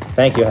 Thank you.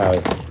 Thank you,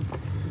 Howie.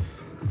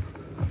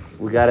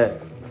 We got it.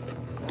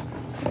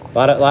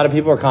 A lot of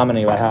people are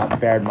commenting about how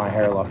bad my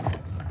hair looked.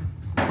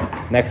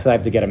 Next, I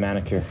have to get a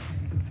manicure.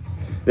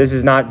 This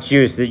is not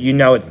juice. You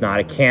know it's not.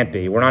 It can't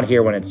be. We're not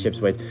here when it's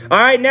Chips Waits. All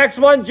right, next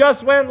one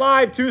just went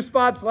live. 2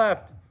 spots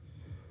left.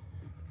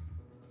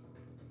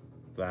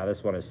 Wow,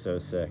 this one is so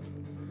sick.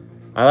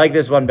 I like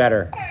this one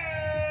better.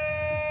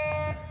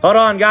 Hold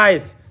on,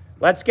 guys.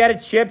 Let's get a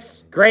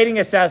Chips grading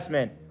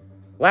assessment.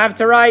 Left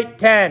to right,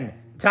 10.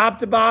 Top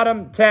to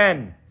bottom,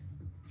 10.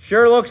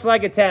 Sure looks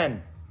like a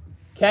 10.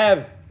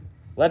 Kev,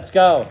 let's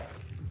go.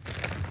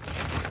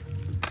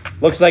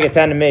 Looks like a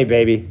 10 to me,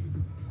 baby.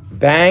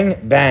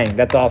 Bang, bang.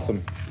 That's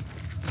awesome.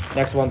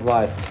 Next one's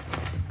live.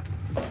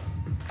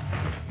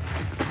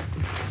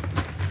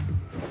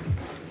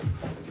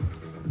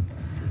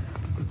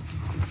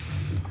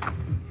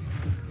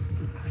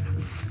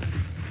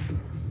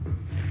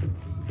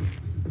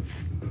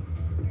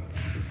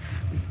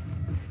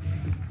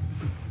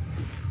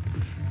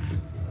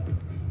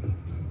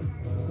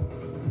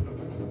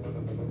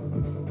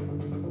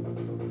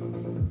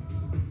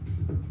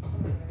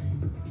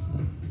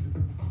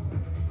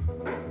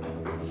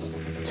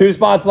 2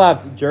 spots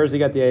left. Jersey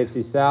got the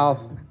AFC South.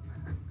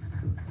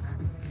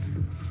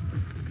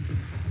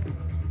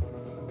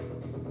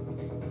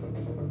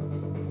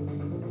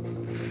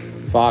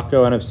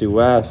 Faco, NFC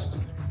West.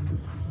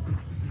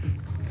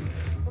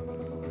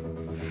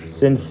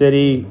 Sin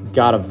City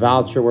got a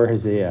voucher. Where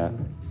is he at?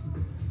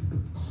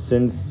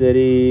 Sin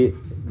City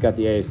got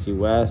the AFC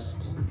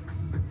West.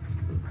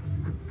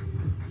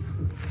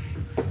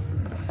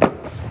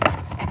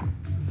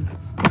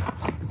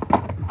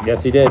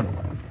 Yes, he did.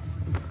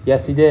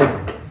 Yes, he did.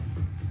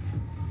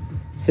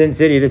 Sin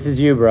City, this is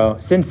you, bro.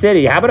 Sin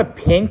City, how about a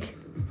pink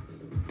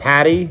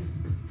patty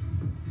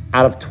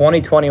out of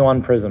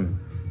 2021 Prism?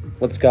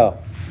 Let's go.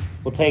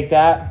 We'll take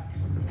that.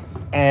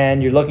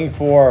 And you're looking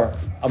for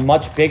a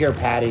much bigger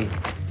patty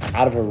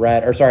out of a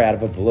red, or sorry, out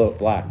of a blue,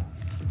 black.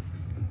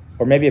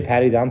 Or maybe a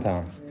patty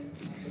downtown.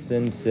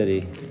 Sin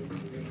City.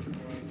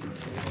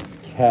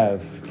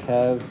 Kev.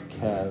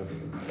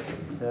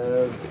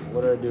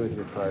 What do I do with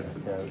your cards,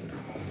 Kev?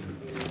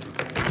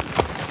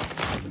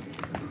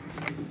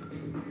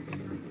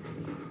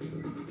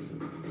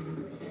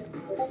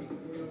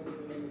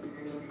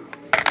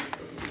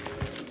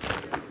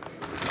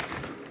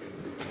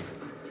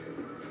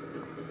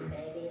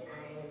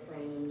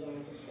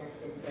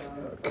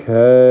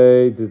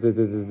 Okay.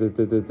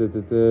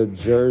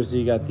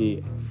 Jersey got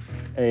the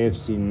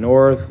AFC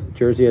North.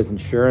 Jersey has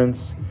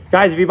insurance.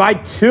 Guys, if you buy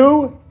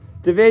 2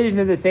 divisions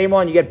in the same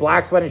one, you get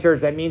black sweat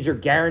insurance. That means you're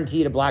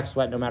guaranteed a black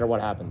sweat no matter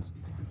what happens.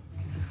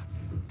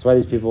 That's why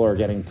these people are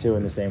getting 2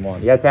 in the same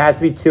one. Yeah, it has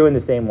to be 2 in the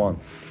same one.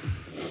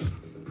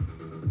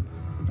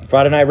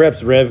 Friday Night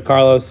Rips, Riv,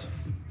 Carlos.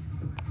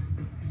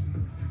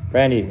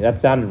 Randy, that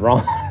sounded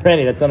wrong.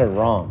 Randy, that sounded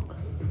wrong.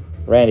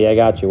 Randy, I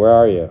got you. Where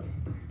are you?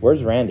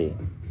 Where's Randy?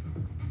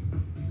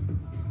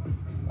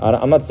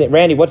 I'm not saying...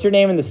 Randy, what's your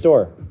name in the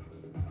store?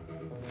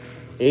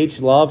 H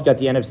Love got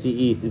the NFC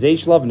East. Is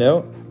H Love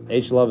new?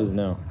 H Love is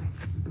new.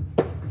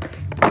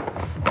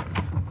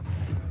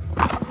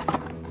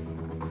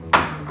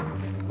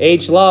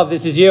 H Love,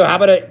 this is you. How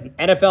about an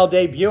NFL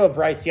debut of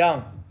Bryce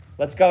Young?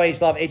 Let's go,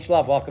 H Love. H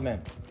Love, welcome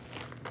in.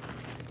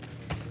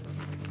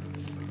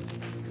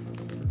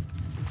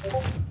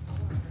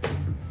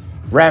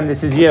 Rem,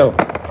 this is you.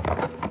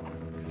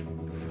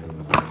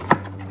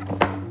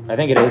 I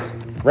think it is.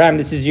 Rem,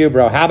 this is you,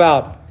 bro. How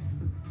about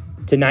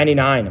to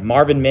 99,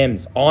 Marvin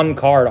Mims,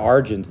 on-card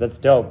Argents. That's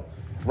dope.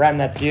 Rem,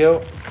 that's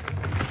you.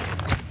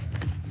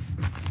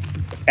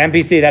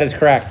 NPC, that is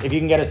correct. If you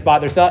can get a spot.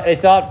 They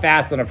sell it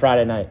fast on a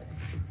Friday night.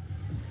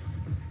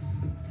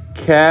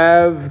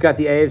 Kev got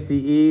the AFC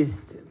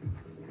East.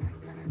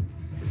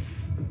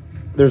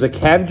 There's a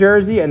Kev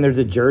jersey and there's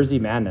a Jersey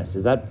Madness.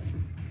 Is that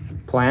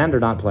planned or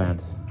not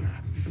planned?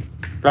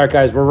 All right,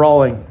 guys, we're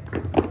rolling.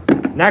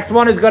 Next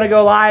one is going to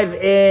go live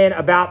in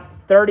about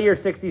 30 or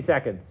 60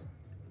 seconds.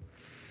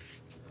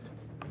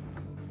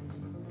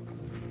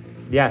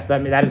 Yes,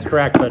 that is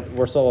correct, but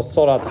we're sold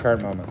out at the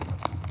current moment.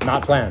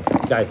 Not planned.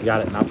 Guys, you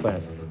got it. Not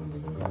planned.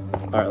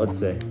 All right, let's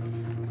see.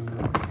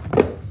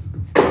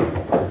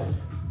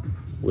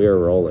 We are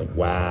rolling.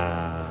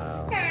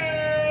 Wow.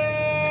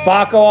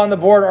 Faco on the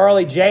board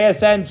early.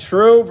 JSN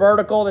true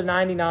vertical to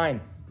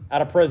 99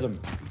 out of Prism.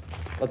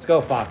 Let's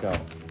go, Faco.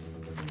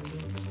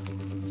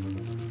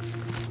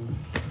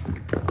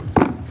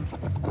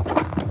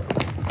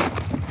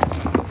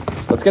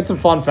 Let's get some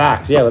fun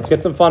facts. Yeah, let's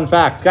get some fun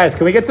facts. Guys,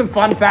 can we get some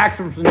fun facts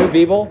from some new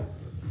people?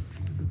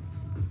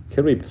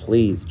 Could we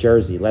please?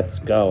 Jersey, let's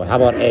go. How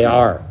about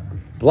AR?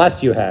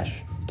 Bless you, Hesh.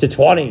 To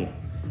 20.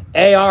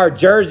 AR,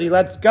 Jersey,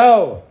 let's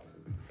go.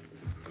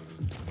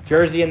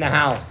 Jersey in the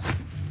house.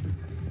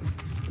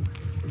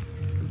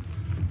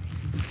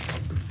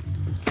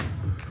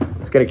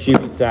 Let's get a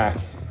QB sack.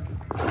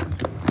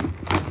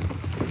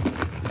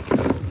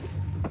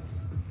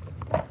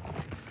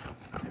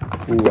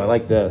 Ooh, I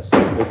like this.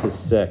 This is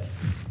sick.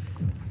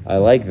 I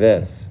like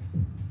this.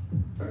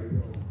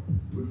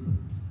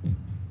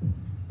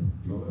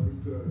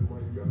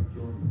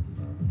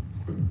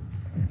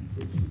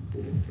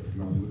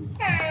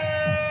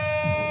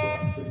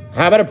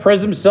 How about a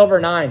Prism Silver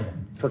 9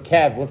 for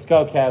Kev? Let's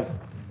go, Kev.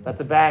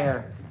 That's a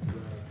banger.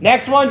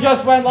 Next one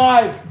just went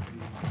live.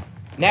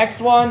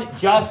 Next one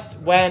just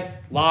went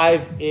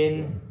live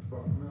in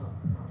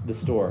the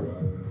store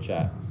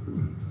chat.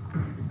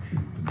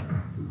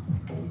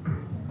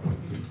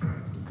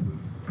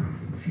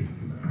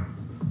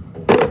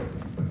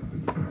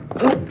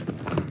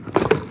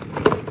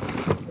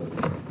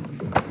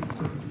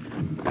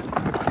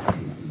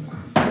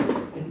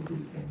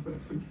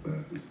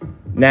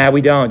 Nah,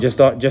 we don't. Just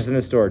in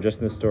the store. Just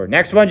in the store.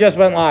 Next one just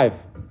went live.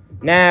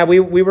 Nah,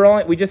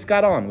 we just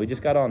got on. We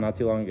just got on not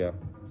too long ago.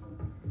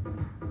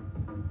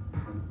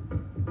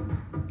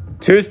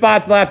 2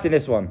 spots left in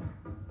this one.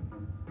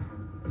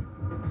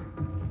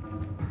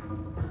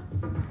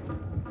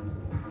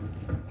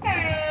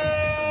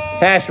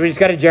 Hash, we just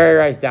got a Jerry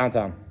Rice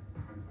downtown.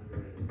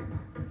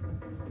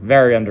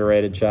 Very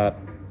underrated shot.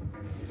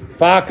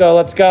 Faco,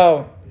 let's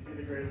go.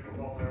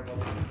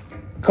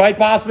 Quite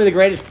possibly the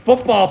greatest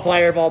football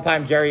player of all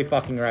time, Jerry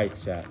fucking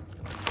Rice, chat.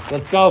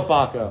 Let's go,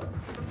 Faco.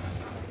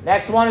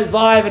 Next one is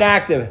live and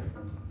active.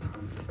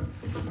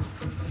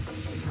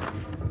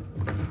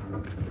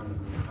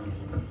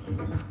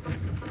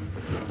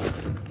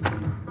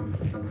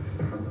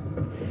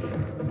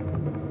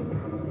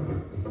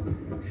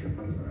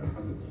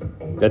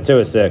 That two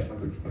is sick.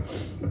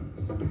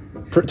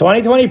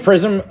 2020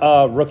 Prism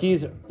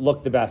rookies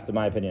look the best, in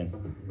my opinion.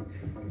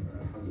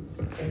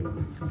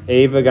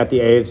 Ava got the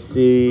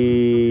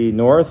AFC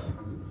North.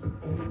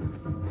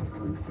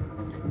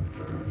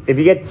 If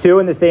you get two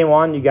in the same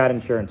one, you got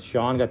insurance.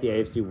 Sean got the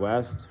AFC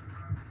West.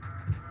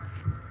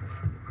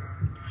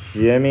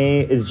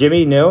 Jimmy, is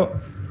Jimmy new?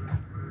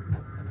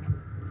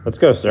 Let's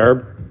go,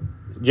 Serb.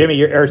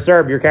 Jimmy,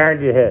 Serb, you're carrying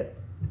the hit.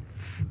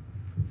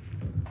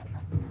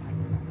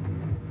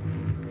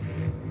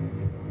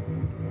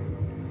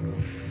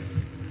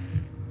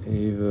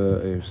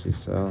 Ava, AFC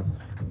South.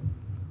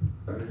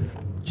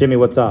 Jimmy,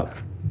 what's up?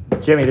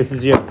 Jimmy, this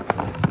is you.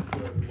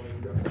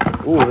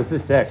 Ooh, this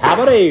is sick. How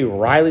about a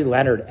Riley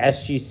Leonard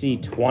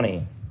SGC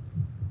 20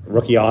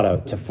 rookie auto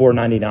to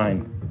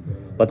 $4.99?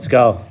 Let's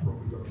go.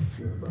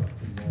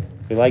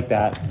 We like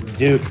that.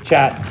 Duke,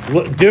 chat.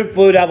 Duke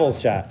Blue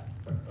Devils, chat.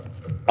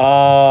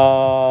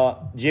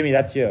 Jimmy,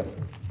 that's you.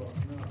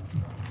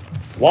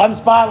 One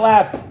spot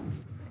left.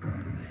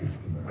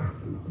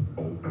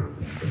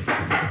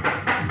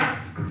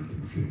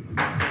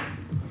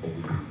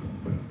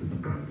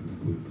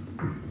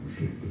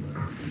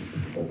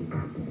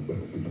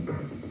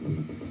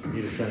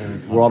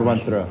 World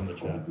went through.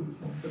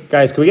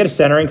 Guys, can we get a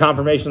centering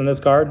confirmation on this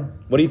card?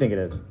 What do you think it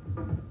is?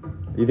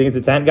 You think it's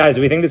a 10? Guys,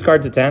 do we think this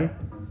card's a 10?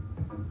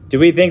 Do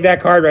we think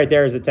that card right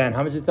there is a 10?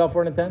 How much did it sell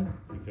for in a 10?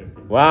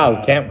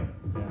 Wow, can't.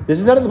 This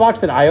is out of the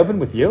box that I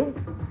opened with you?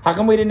 How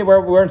come we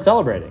weren't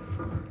celebrating?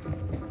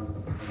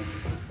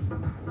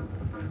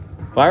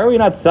 Why are we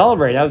not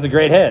celebrating? That was a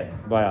great hit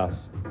by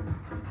us.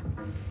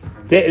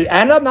 It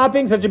ended up not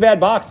being such a bad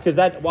box because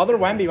that other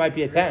Wemby might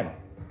be a 10.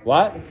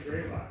 What?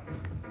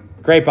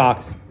 Great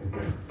box.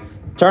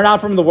 Turn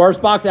out from the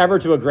worst box ever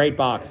to a great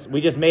box.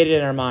 We just made it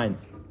in our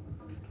minds.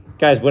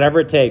 Guys, whatever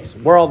it takes.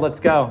 World, let's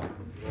go.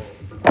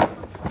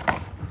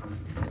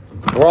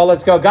 World,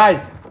 let's go. Guys,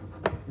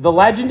 the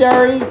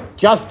legendary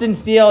Justin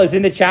Steele is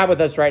in the chat with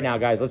us right now,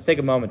 guys. Let's take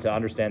a moment to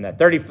understand that.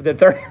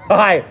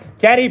 35.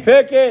 Kenny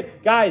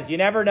Pickett. Guys, you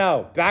never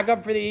know. Back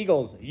up for the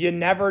Eagles. You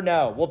never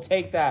know. We'll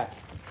take that.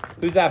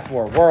 Who's that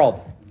for?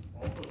 World.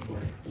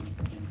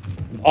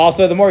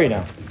 Also, the more you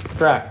know.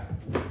 Correct.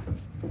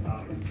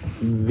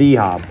 The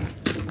Hop.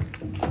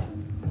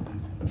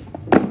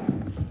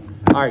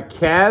 All right,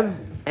 Kev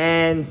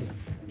and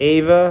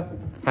Ava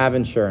have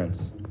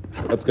insurance.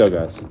 Let's go,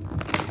 guys.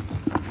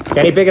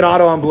 Kenny Pickett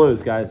auto on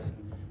Blues, guys.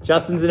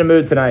 Justin's in a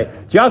mood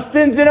tonight.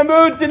 Justin's in a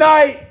mood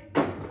tonight.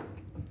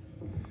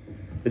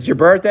 It's your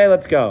birthday.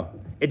 Let's go.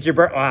 It's your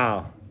birthday.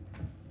 Wow.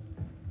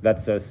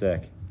 That's so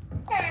sick.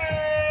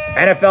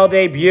 NFL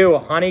debut,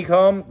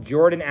 Honeycomb,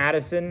 Jordan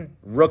Addison,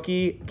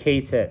 rookie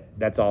case hit.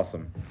 That's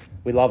awesome.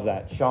 We love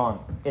that. Sean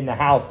in the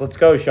house. Let's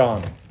go,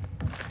 Sean.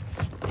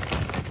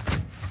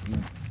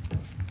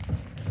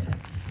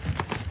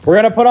 We're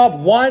going to put up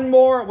one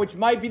more, which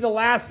might be the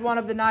last one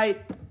of the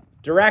night,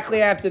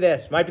 directly after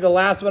this. Might be the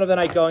last one of the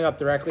night going up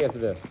directly after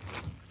this.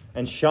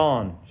 And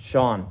Sean,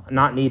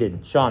 not needed.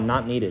 Sean,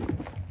 not needed.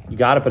 You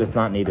got to put it's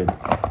not needed.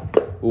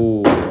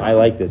 Ooh, I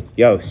like this.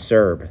 Yo,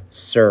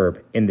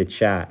 Serb in the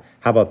chat.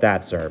 How about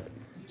that, Serb?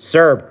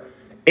 Serb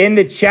in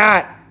the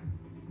chat.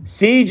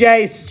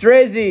 CJ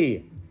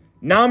Strizzy,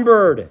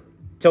 numbered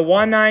to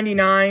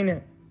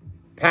 199,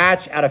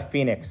 patch out of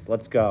Phoenix.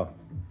 Let's go.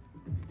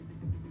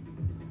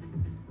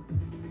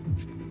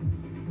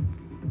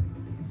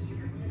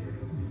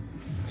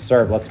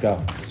 Serb, let's go.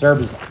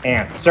 Serb is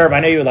amped. Serb, I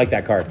know you would like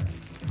that card.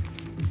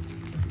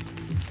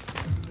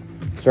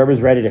 Serb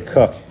is ready to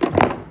cook.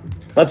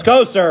 Let's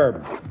go,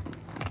 Serb.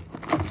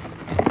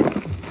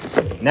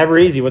 Never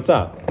easy. What's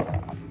up?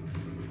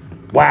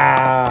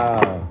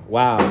 Wow.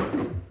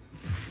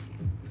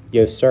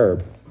 Yo,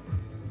 Serb.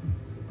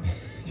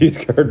 You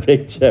scored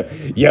big chip.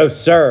 Yo,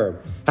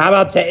 Serb. How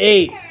about to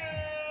 8?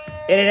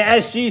 In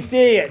an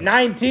SGC at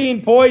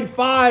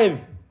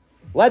 19.5.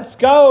 Let's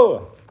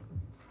go.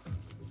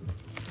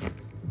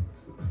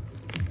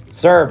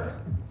 Serb.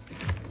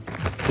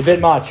 It's a bit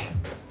much.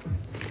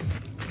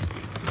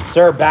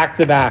 Serb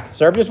back-to-back.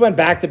 Serb just went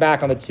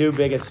back-to-back on the two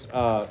biggest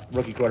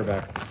rookie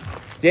quarterbacks.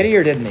 Did he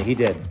or didn't he? He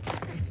did.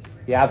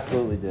 He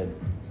absolutely did.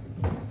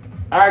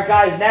 All right,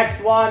 guys.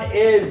 Next one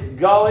is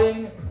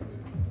going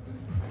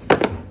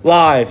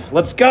live.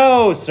 Let's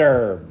go,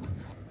 Serb.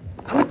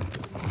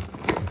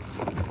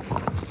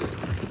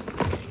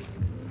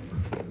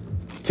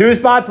 Two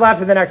spots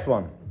left in the next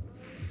one.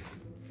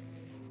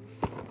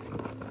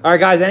 All right,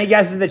 guys, any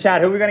guesses in the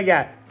chat? Who are we going to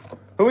get?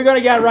 Who are we going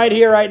to get right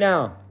here, right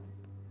now?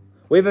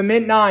 We have a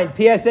mint 9.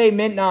 PSA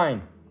mint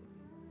 9.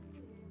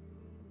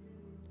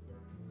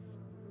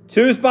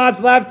 2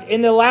 spots left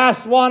in the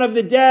last one of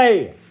the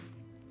day.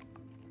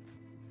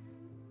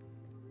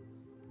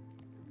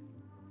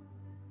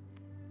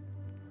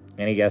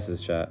 Any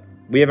guesses, chat?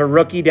 We have a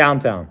rookie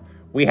downtown.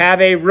 We have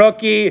a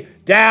rookie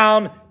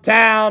downtown.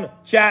 Downtown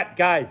chat,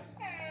 guys.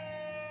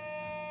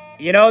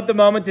 You know what the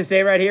moment to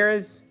say right here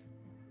is?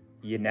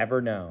 You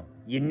never know.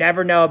 You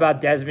never know about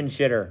Desmond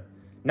Shitter.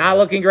 Not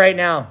looking great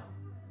now.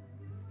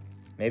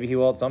 Maybe he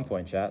will at some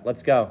point, chat.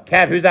 Let's go.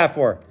 Kev, who's that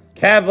for?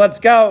 Kev, let's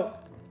go.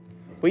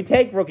 We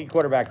take rookie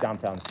quarterback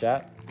downtowns,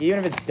 chat.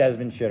 Even if it's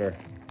Desmond Shitter.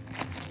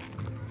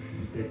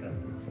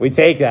 We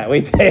take that.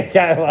 We take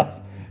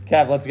that.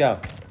 Kev, let's go.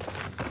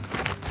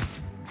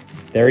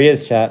 There he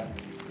is, chat.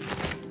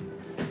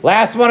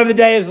 Last one of the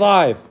day is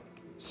live.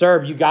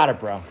 Serb, you got it,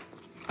 bro.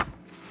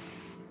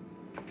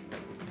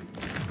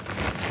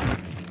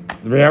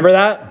 Remember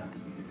that?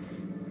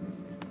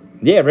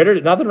 Yeah, Ritter.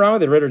 Nothing wrong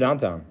with it. Ritter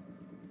downtown.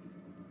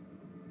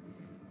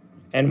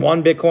 And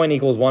 1 Bitcoin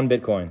equals 1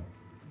 Bitcoin.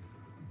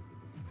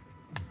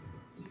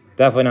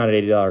 Definitely not an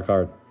 $80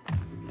 card.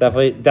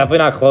 Definitely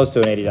not close to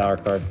an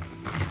 $80 card.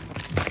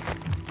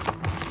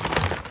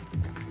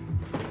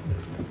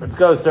 Let's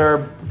go,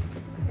 Serb.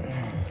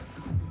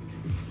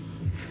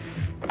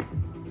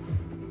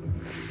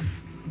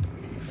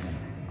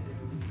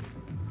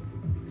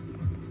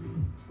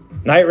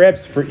 Night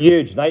rips for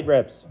huge. Night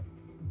rips.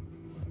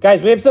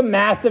 Guys, we have some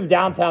massive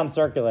downtown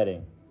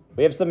circulating.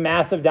 We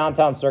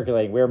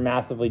are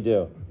massively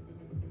due.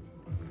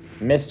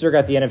 Mr.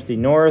 got the NFC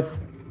North.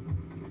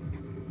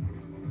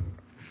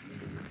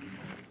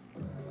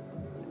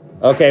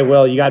 Okay,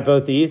 Will, you got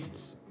both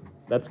Easts.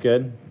 That's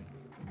good.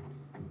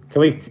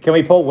 Can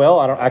we pull Will?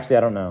 I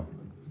don't know.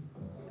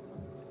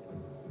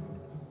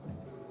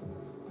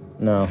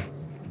 No.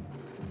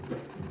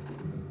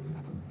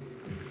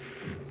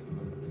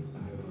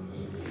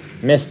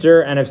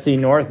 Mr. NFC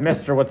North.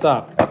 Mr. What's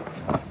up?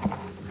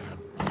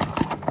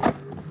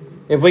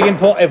 If we can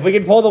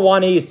pull the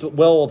 1 East,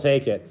 will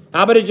take it.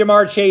 How about a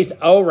Jamar Chase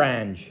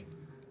orange?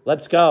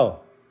 Let's go.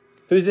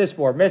 Who's this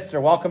for?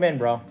 Mr. Welcome in,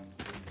 bro.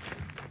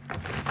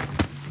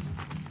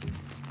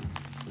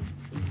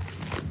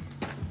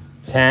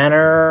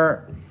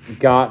 Tanner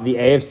got the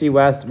AFC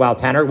West. Wow,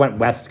 Tanner went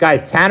west.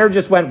 Guys, Tanner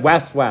just went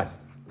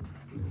west-west.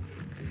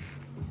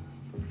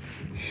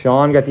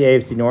 Sean got the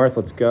AFC North.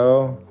 Let's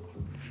go.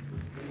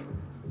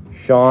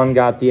 Sean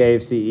got the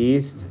AFC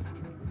East.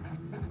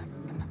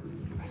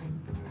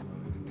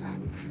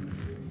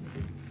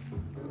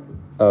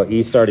 Oh,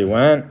 East already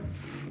went.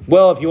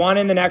 Will, if you want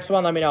in the next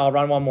one, let me know. I'll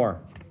run one more.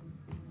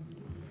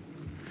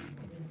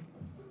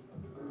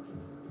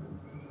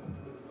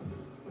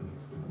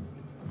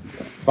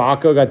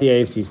 Faco got the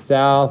AFC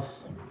South.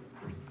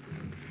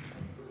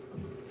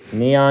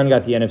 Neon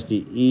got the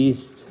NFC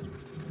East.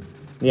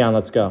 Neon,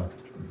 let's go.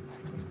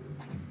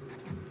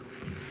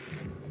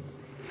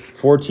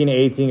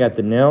 14-18 got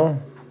the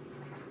nil.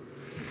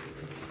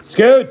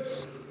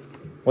 Scoots!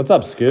 What's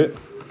up, Scoot?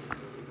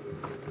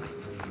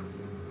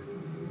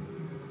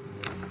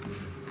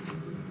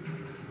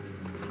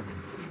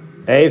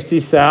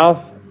 AFC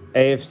South,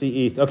 AFC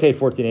East. Okay,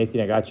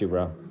 14-18, I got you,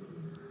 bro.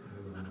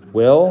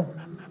 Will?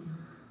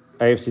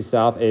 AFC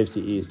South,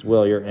 AFC East.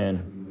 Will, you're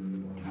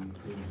in.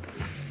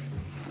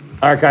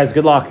 All right, guys,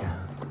 good luck.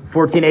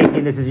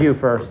 14-18, this is you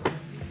first.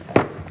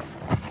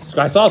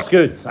 I saw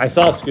Scoots.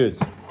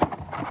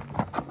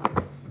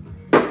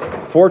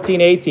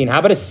 14-18. How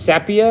about a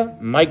Sepia,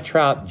 Mike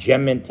Trout,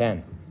 Gem Mint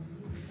 10?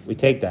 We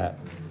take that.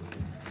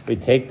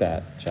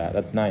 Chat.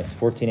 That's nice.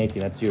 14-18,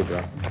 that's you,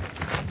 bro.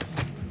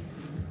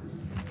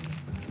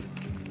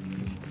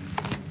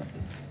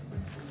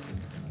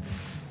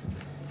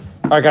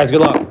 All right, guys,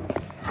 good luck.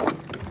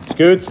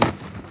 Scoots,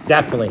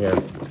 definitely here.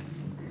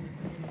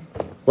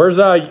 Where's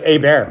A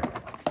Bear?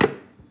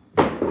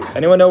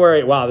 Anyone know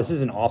where? Wow, this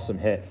is an awesome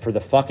hit for the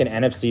fucking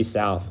NFC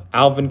South.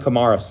 Alvin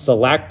Kamara,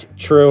 select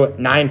true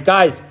 9.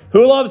 Guys,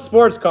 who loves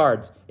sports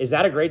cards? Is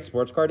that a great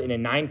sports card in a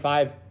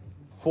 9-5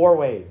 4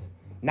 ways?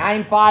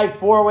 9-5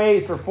 4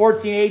 ways for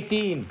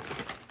 14-18.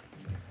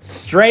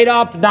 Straight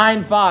up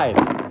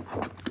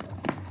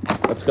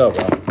 9-5. Let's go,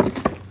 bro.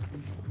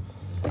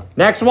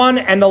 Next one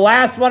and the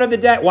last one of the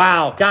day.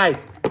 Wow, guys,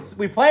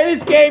 we play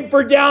this game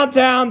for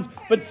downtowns,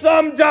 but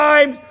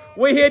sometimes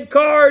we hit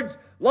cards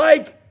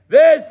like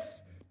this.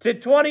 To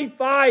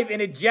 25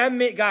 in a Gem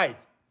Mint. Guys,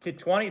 to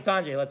 20.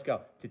 Sanjay, let's go.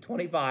 To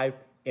 25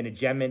 in a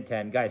Gem Mint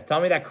 10. Guys, tell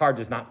me that card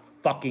does not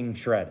fucking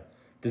shred.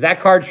 Does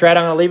that card shred?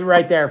 I'm going to leave it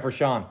right there for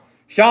Sean.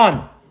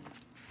 Sean,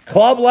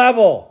 club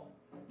level.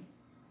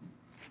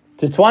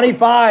 To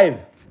 25.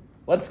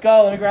 Let's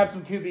go. Let me grab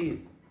some QBs.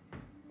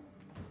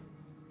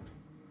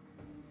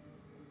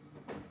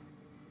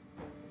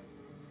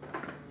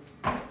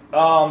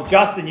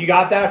 Justin, you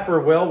got that for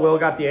Will? Will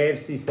got the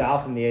AFC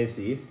South and the AFC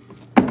East.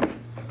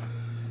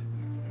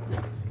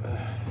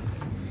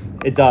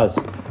 It does.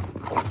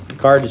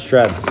 Card just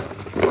shreds.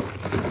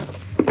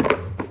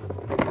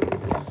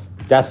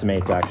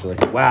 Decimates, actually.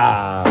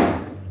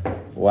 Wow.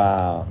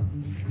 Wow.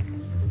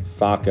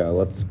 Faco,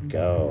 let's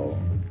go.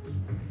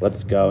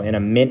 Let's go. In a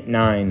mint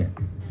 9.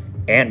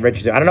 Ant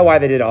Richardson. I don't know why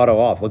they did auto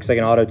off. Looks like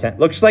an auto 10.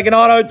 Looks like an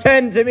auto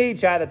 10 to me,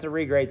 Chad. That's a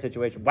regrade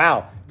situation.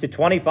 Wow. To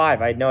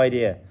 25. I had no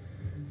idea.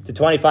 To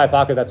 25,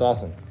 Faco, that's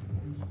awesome.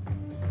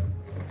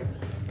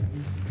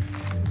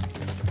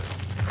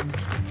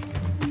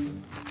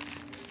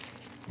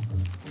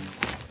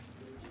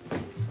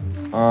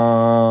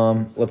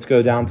 Let's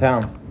go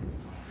downtown.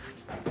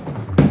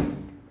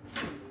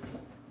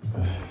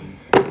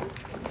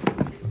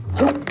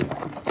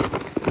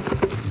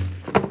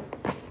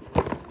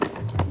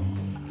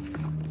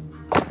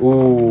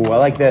 Ooh, I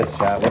like this,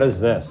 chat. What is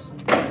this?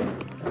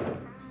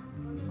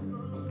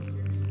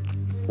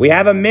 We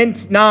have a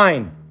mint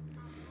 9.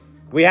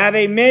 We have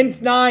a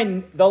mint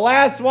 9. The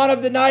last one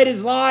of the night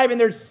is live,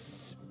 and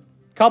there's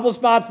a couple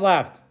spots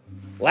left.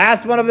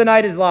 Last one of the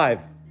night is live.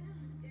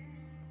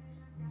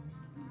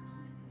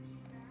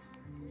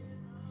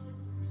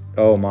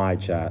 Oh my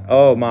chat.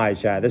 Oh my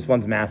chat. This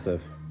one's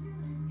massive.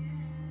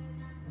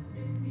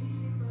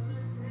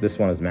 This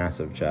one is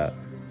massive, chat.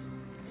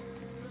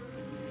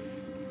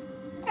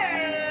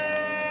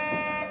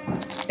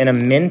 And a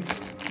mint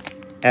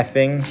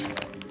effing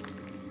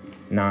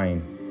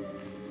 9.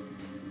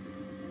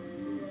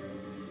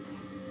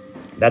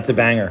 That's a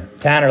banger.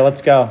 Tanner,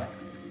 let's go.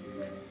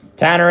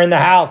 Tanner in the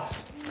house.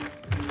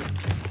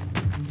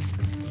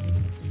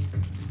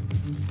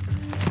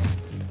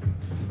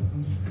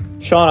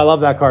 Sean, I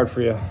love that card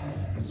for you.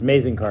 It's an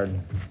amazing card.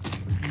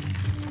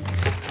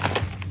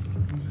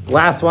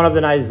 Last one of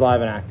the night is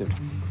live and active.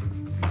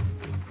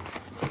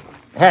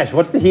 Hesh,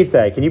 what's the heat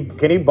say? Can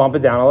you bump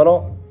it down a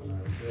little?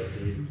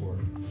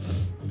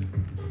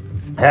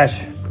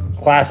 Hesh.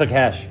 Classic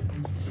Hesh.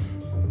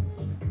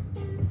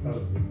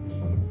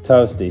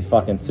 Toasty.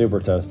 Fucking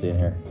super toasty in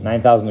here.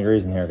 9,000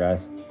 degrees in here,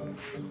 guys.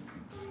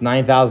 It's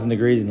 9,000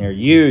 degrees in here.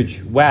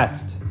 Huge.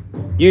 West.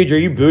 Huge. Are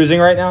you boozing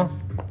right now?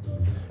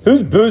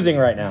 Who's boozing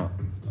right now?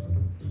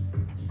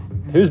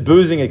 Who's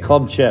boozing at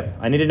Club Chip?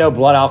 I need to know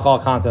blood alcohol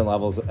content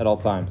levels at all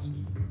times.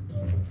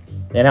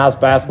 In-house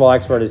basketball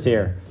expert is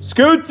here.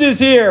 Scoots is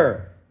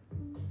here.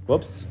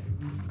 Whoops.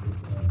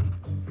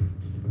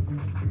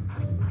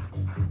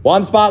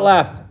 One spot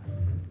left.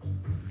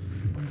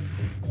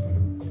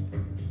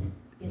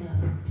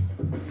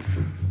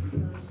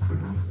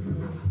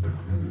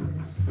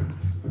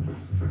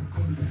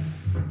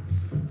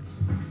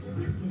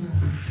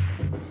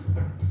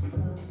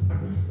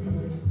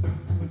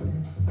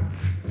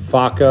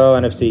 Faco,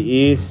 NFC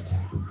East.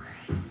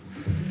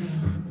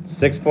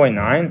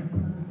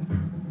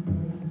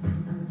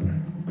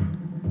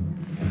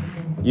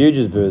 6.9. Huge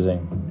is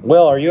boozing.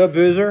 Will, are you a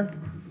boozer?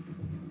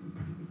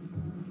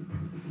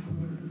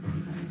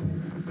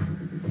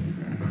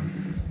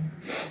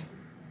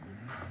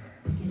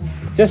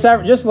 Just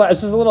it's just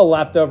a little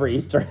leftover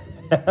Easter.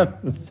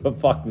 So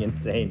fucking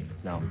insane.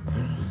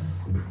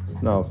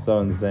 Smells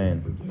so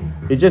insane.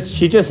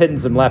 She just hitting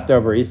some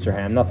leftover Easter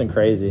ham. Nothing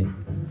crazy.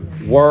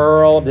 Did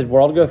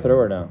World go through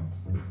or no?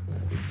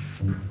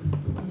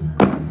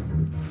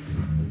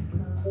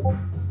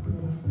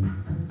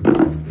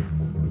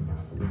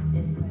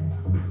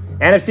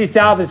 NFC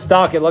South is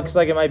stuck. It looks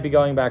like it might be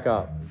going back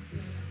up.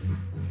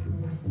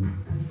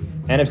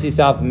 NFC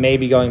South may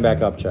be going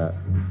back up, chat.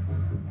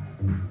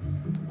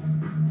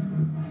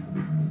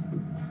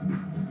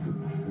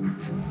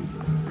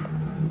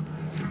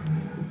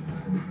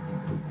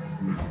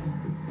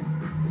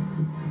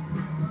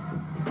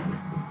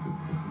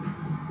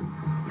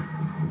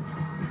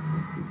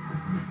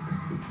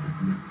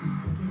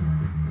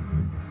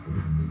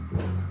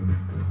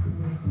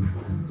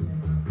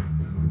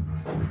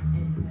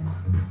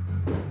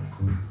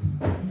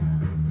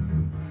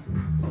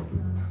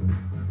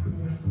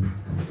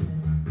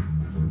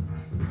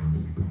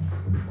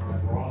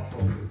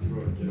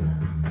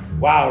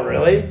 Wow,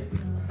 really?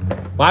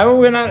 Why were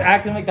we not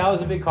acting like that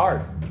was a big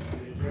card?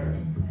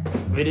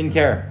 We didn't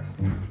care.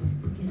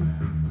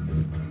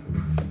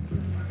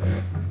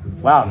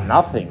 Wow,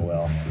 nothing,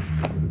 Will.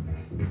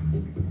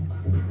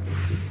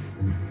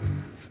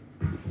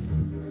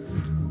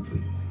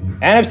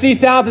 NFC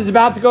South is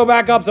about to go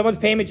back up. Someone's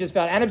payment just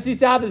found. NFC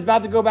South is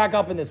about to go back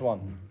up in this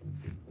one.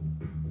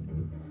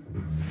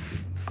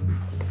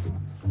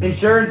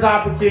 Insurance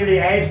opportunity.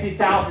 AFC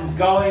South is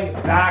going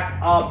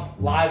back up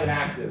live and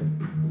active.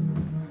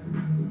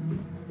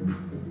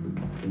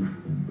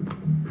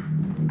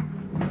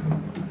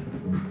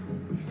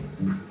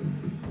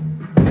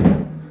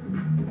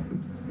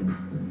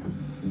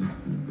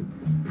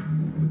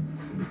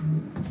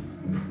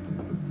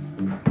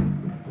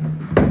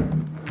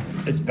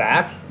 It's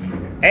back.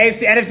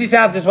 NFC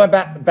South just went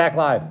back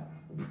live.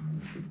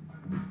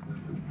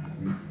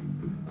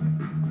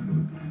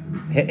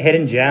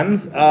 Hidden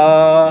gems.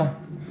 What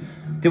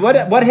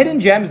hidden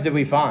gems did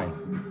we find?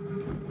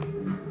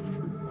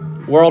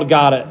 World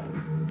got it.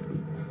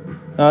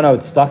 Oh no,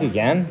 it's stuck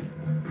again.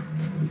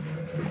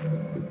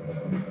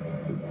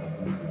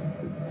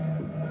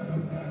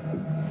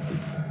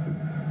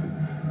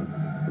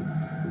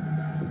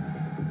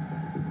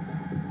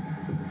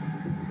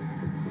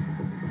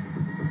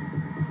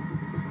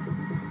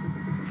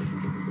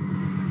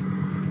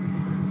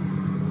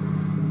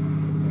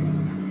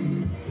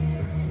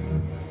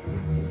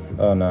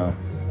 Oh no.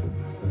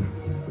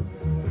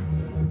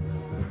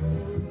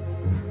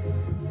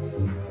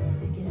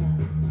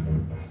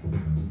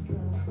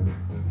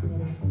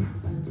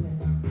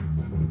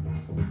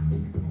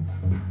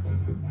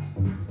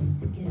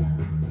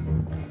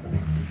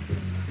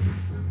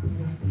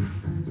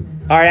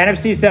 All right,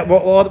 NFC South.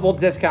 We'll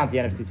discount the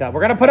NFC South.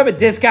 We're gonna put up a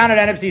discounted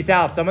NFC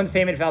South. Someone's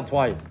payment failed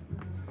twice.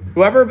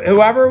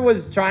 Whoever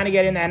was trying to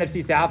get in the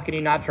NFC South, can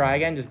you not try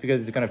again? Just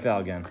because it's gonna fail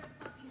again.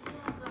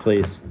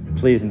 Please,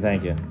 please, and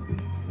thank you.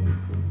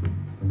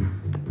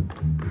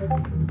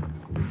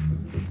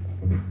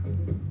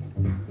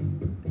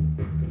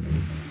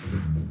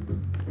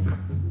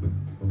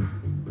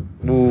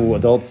 Ooh,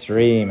 adult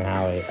stream,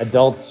 Howie.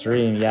 Adult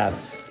stream,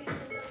 yes.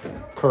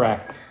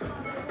 Correct.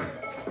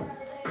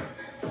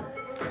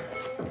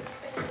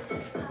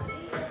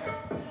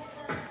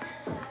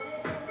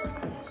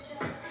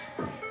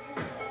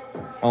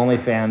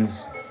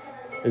 OnlyFans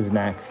is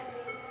next.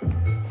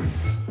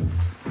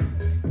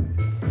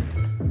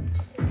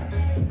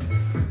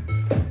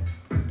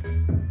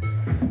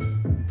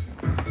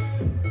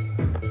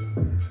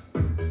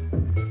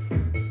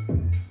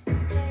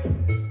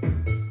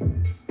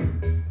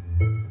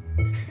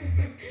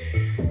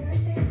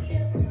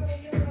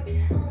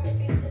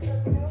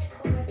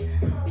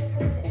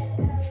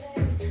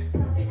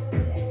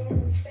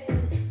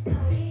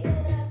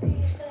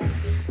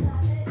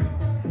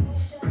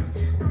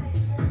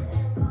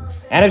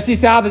 NFC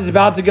South is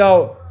about to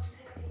go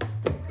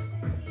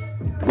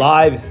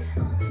live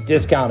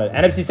discounted.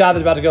 NFC South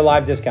is about to go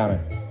live discounted.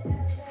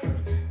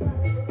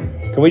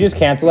 Can we just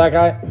cancel that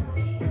guy?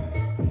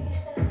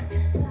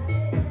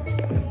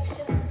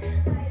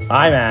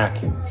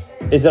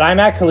 iMac. Is it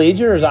iMac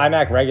Collegiate or is it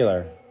iMac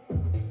regular?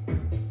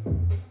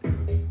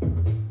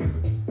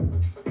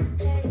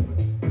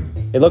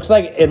 It looks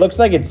like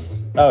it's,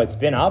 oh, it's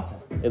been up.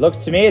 It looks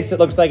to me, it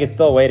looks like it's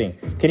still waiting.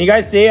 Can you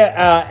guys see it?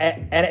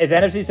 And is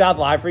NFC South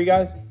live for you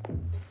guys?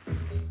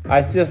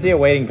 I still see a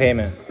waiting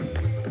payment.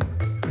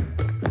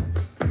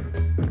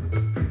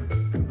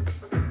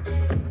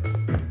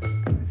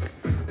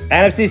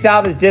 NFC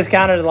South is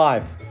discounted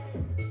live.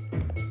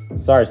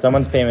 Sorry,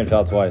 someone's payment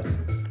fell twice.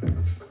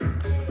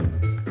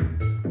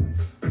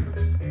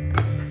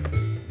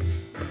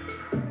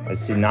 I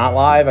see not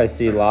live. I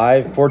see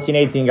live.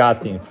 1418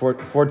 got team.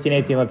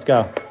 1418, let's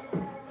go.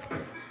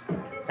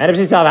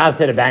 NFC South has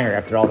to hit a banger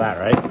after all that,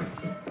 right?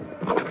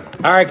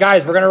 All right,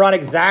 guys, we're going to run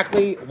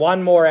exactly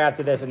one more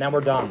after this, and then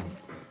we're done.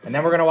 And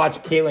then we're going to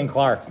watch Caitlin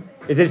Clark.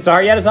 Is it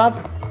start yet, Asaf?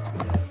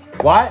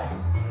 What?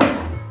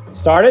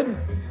 Started?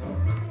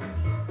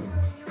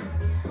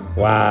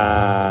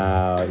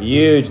 Wow.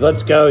 Huge.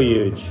 Let's go,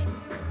 Huge.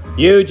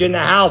 Huge in the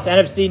house.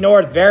 NFC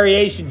North.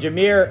 Variation.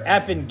 Jameer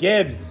effing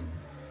Gibbs.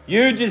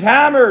 Huge is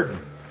hammered.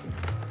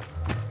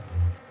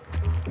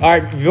 All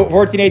right,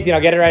 1418. I'll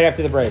get it right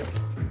after the break.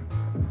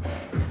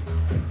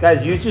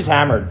 Guys, Huge is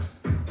hammered.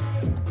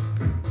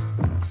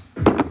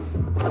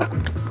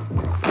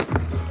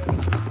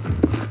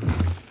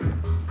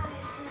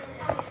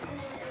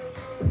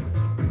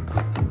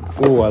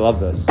 Ooh, I love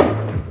this.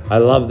 I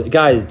love it.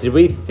 Guys, did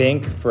we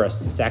think for a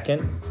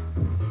second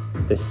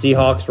the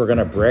Seahawks were going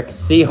to brick?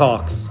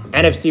 Seahawks,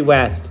 NFC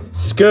West,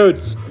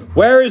 Scoots.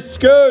 Where is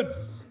Scoots?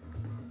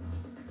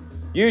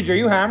 Huge, are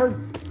you hammered?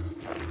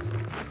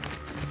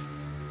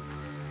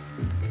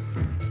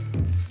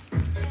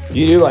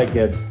 You do like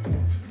Gibbs.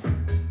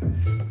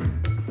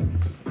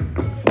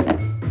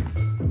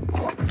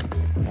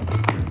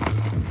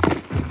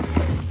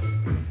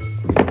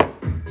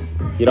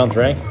 You don't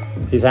drink?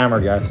 He's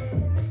hammered, guys.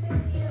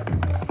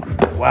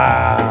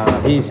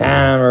 Wow, he's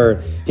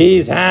hammered.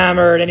 He's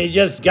hammered, and he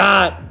just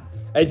got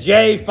a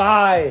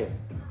J5.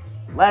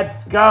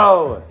 Let's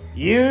go.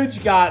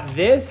 Huge got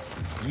this.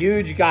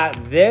 Huge got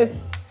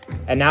this.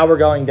 And now we're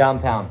going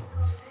downtown.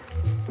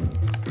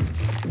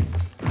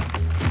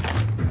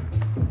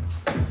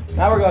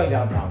 Now we're going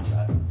downtown,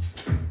 Chad.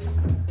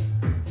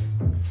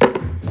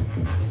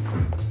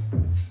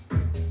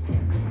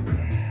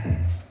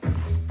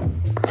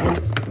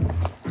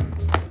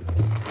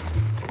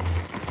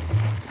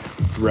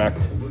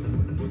 Wrecked.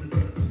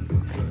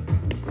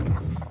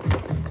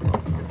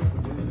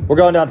 We're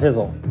going down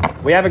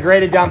Tizzle. We have it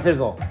graded down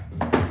Tizzle.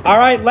 All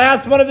right,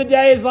 last one of the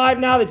day is live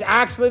now. That's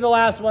actually the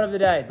last one of the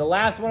day. The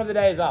last one of the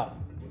day is up.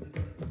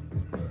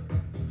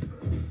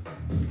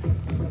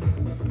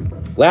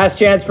 Last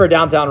chance for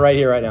downtown right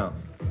here, right now.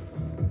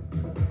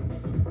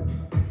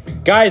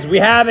 Guys, we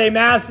have a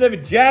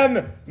massive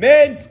Gem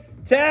Mint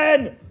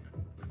 10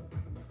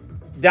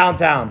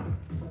 downtown.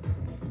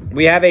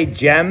 We have a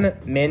Gem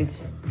Mint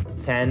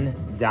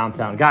 10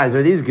 downtown. Guys,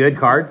 are these good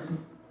cards?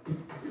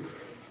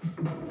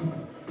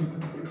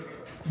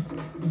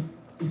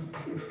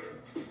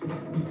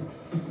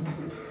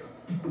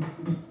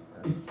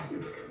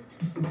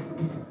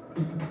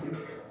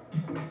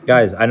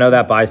 Guys, I know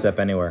that bicep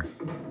anywhere.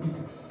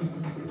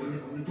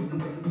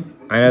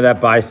 I know that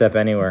bicep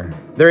anywhere.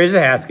 There is a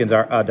Haskins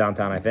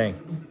downtown, I think.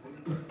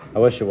 I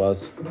wish it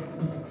was.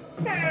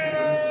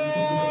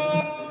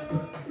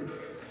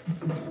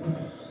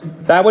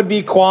 That would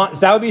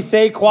be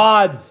say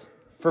quads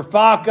for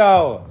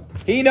Faco.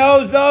 He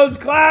knows those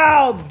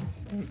clouds.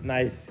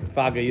 Nice.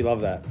 Faco, you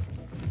love that.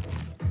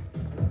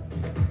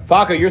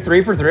 Faco, you're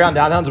 3 for 3 on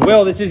downtowns.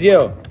 Will, this is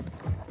you.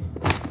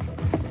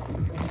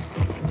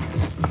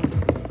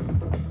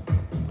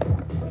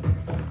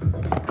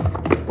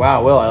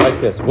 Wow, Will, I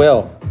like this.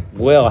 Will,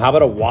 how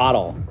about a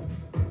Waddle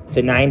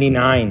to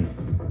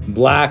 99?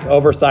 Black,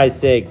 oversized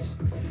SIGs.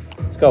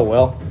 Let's go,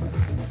 Will.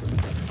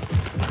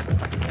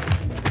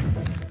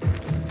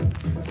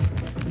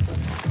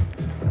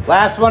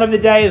 Last one of the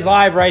day is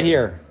live right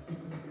here.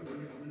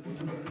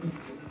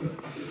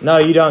 No,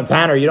 you don't.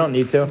 Tanner, you don't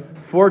need to.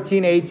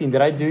 14-18.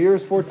 Did I do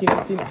yours?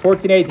 14-18?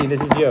 14-18.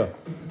 This is you.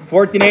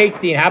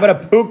 14-18. How about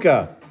a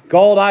Puka?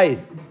 Gold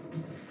ice.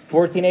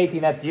 14-18.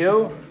 That's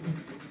you.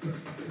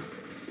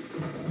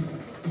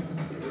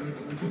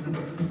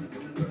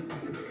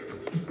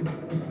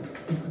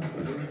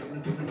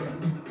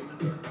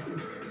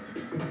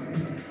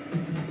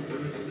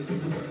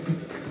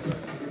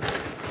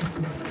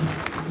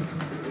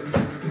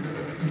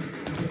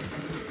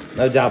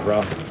 No doubt,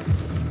 bro.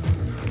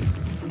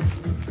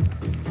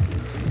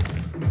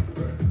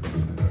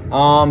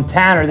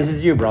 Tanner, this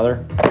is you,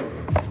 brother.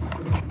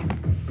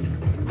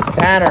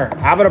 Tanner,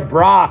 how about a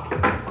Brock?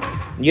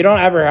 You don't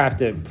ever have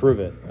to prove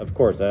it, of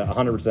course. I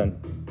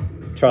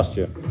 100% trust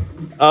you.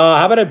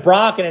 How about a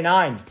Brock and a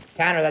 9?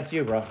 Tanner, that's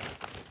you, bro.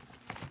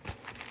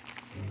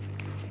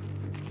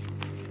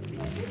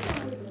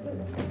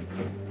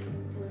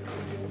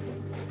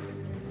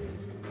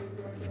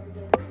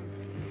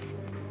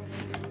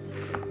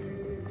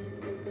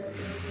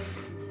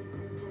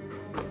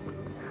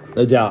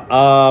 No doubt.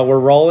 We're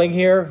rolling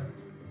here.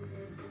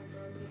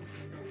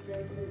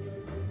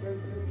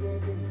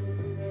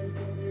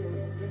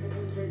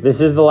 This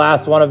is the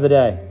last one of the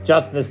day.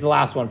 Justin, this is the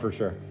last one for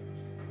sure.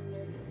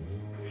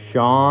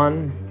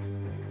 Sean.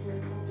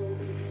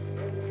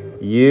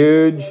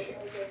 Huge.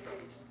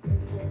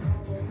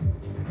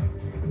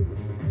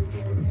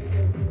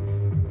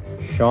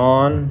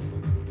 Sean.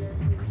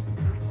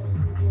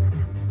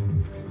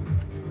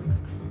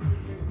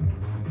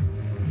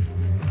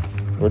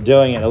 We're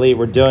doing it, Elite.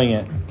 We're doing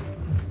it.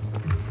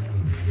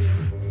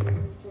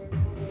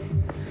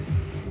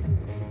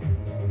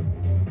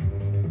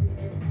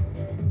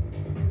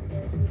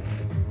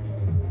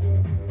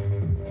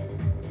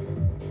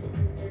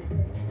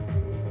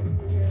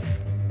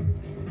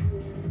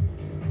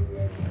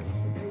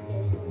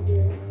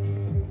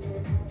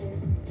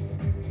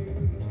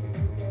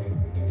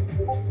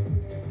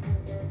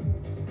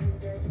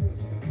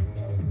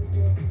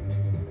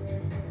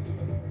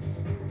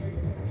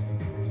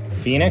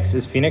 Phoenix?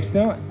 Is Phoenix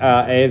new?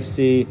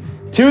 AFC.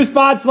 2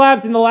 spots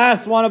left in the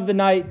last one of the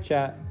night,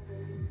 chat.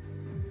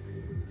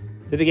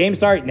 Did the game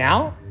start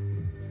now?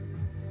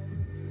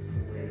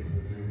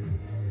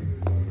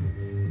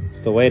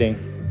 Still waiting.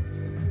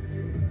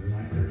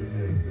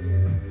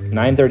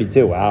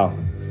 9:32. Wow.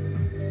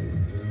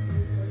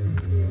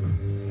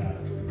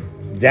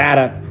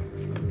 Data.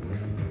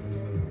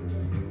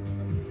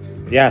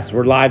 Yes,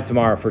 we're live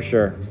tomorrow for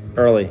sure.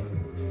 Early.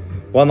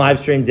 One live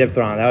stream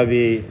Dipthron. That would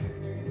be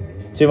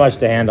too much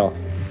to handle.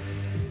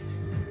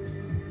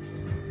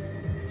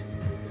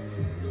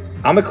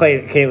 I'm a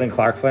Caitlin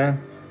Clark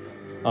fan.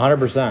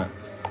 100%.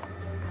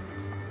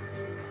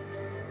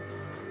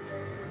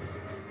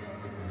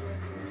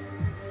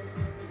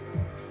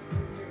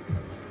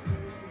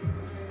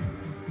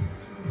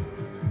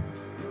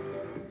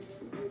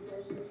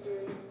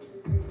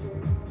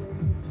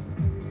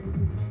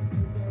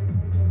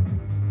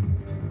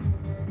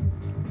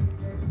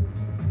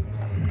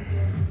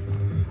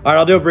 All right,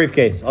 I'll do a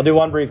briefcase. I'll do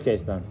one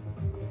briefcase then.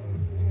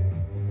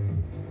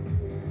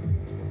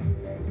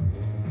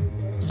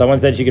 Someone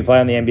said she could play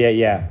on the NBA.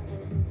 Yeah.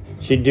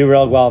 She'd do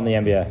real well in the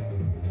NBA.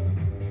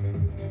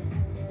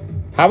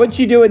 How would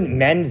she do in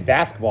men's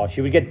basketball?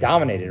 She would get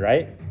dominated,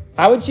 right?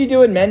 How would she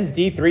do in men's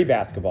D3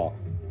 basketball?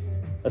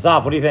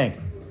 Asaf, what do you think?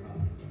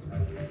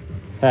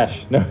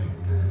 Hesh,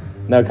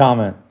 no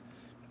comment.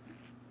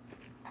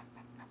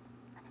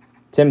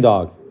 Tim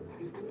Dog.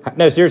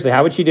 No, seriously,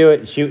 how would she do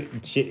it?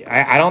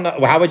 I don't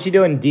know. How would she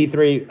do in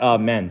D3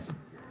 men's?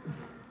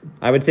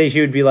 I would say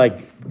she would be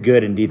like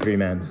good in D3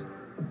 men's.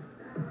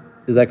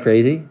 Is that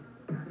crazy?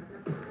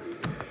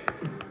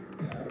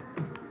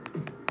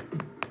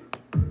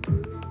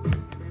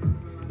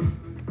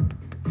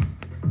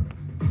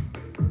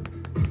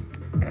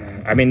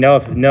 I mean, no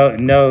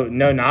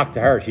knock to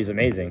her. She's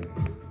amazing.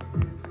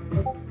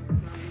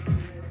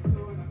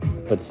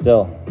 But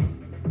still,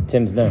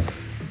 Tim's new.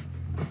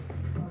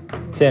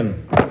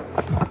 Tim,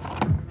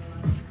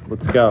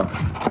 let's go.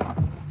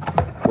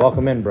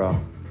 Welcome in, bro.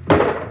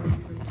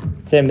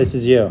 Tim, this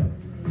is you.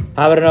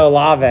 How about an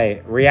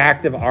Olave?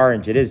 Reactive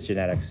orange. It is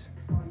genetics.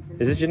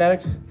 Is it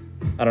genetics?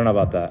 I don't know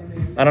about that.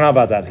 I don't know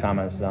about that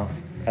comments, though.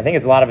 I think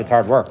it's a lot of it's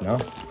hard work, no?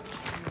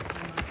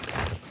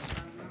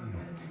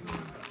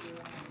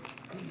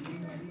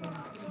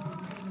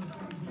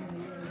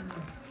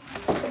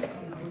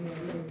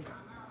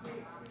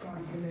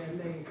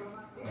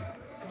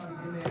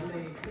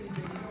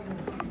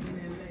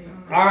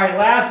 All right,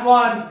 last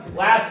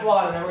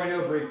one, and then we're going to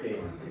do a briefcase.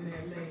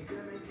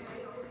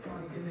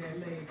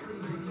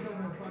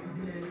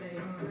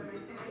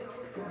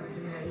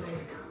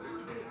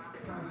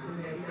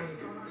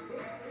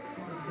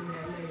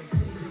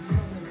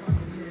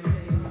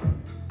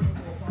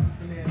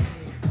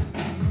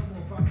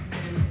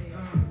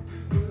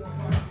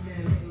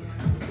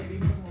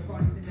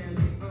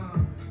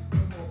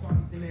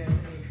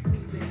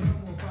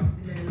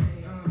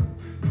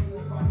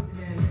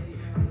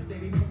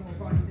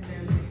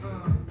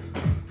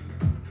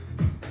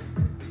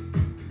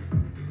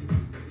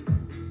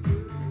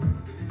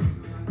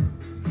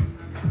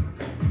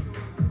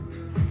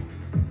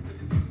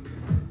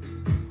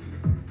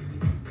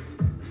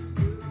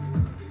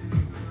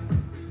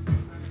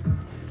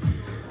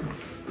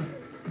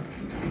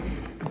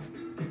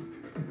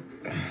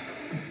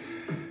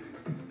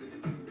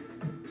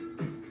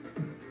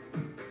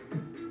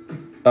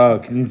 Oh,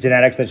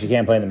 genetics that you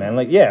can't play in the men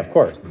league? Yeah, of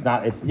course. It's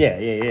not. It's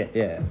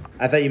yeah.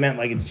 I thought you meant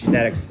like it's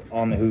genetics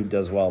on who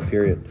does well.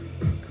 Period.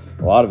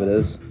 A lot of it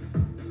is.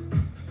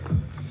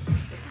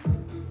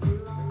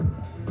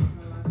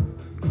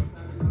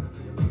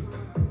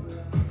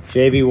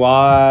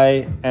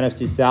 JBY,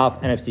 NFC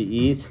South, NFC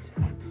East.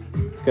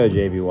 Let's go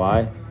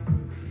JBY.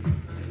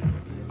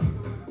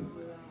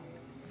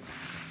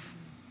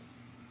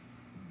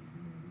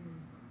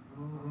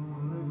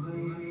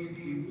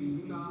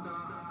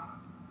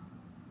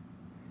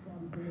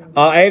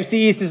 AFC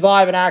East is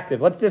live and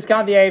active. Let's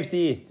discount the AFC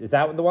East. Is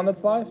that the one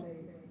that's live?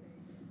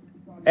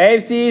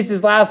 AFC East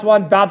is last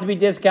one, about to be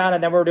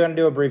discounted, then we're going to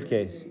do a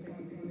briefcase.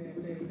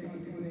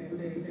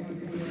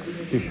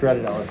 Too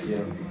shredded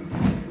LSU.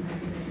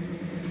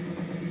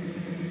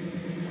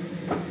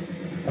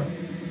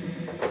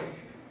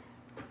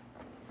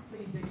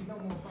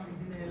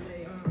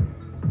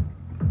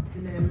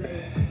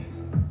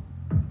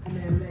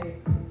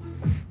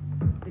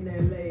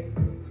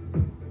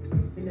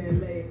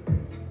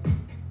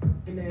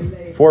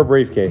 Four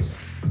briefcase.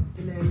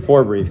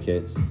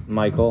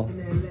 Michael.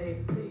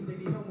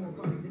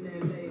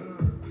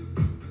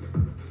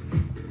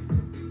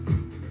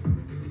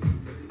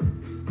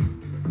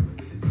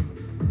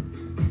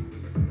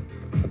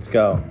 Let's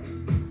go.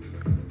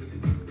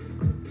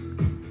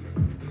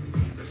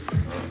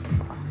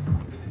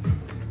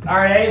 All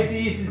right, AFC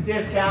East is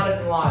discounted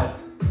and live.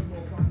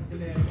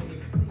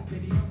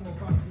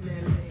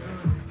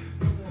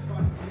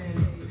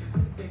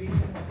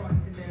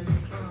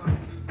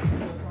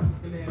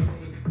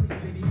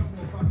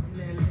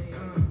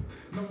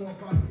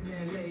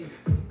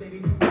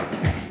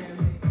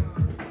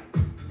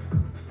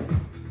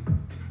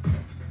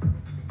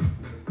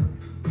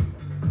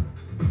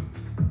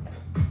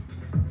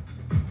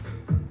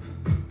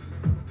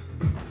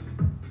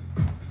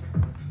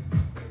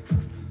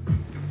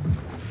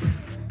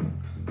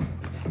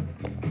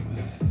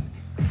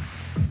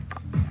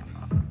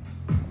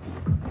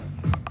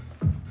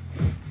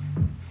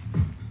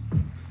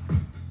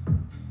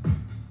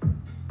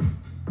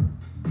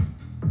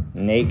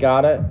 Nate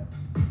got it.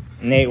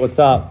 Nate, what's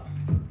up?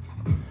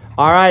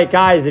 All right,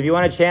 guys, if you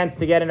want a chance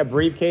to get in a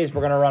briefcase,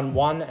 we're going to run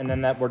one, and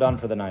then we're done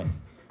for the night.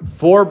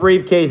 4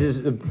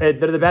 briefcases. They're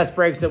the best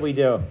breaks that we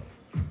do.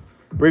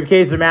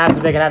 Briefcases are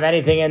massive. They can have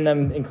anything in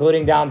them,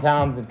 including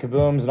downtowns and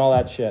kabooms and all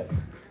that shit.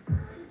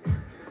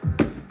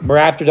 We're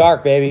after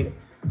dark, baby.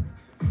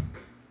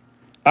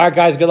 All right,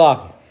 guys, good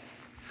luck.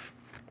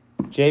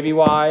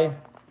 JBY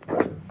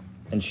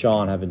and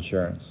Sean have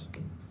insurance.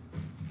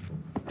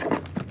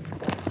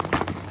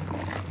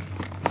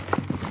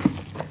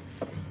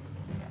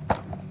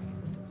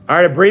 All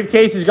right, a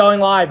briefcase is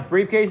going live.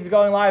 Briefcase is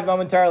going live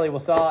momentarily.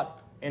 We'll sell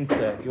it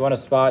instant. If you want a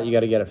spot, you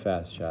got to get it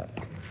fast, chat.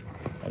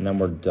 And then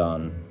we're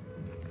done.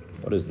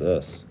 What is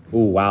this? Ooh,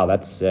 wow,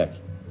 that's sick.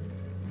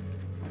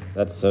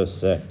 That's so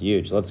sick.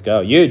 Huge, let's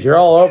go. Huge, you're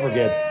all over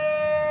Gibbs.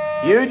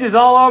 Huge is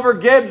all over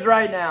Gibbs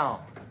right now.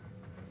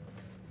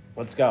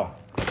 Let's go.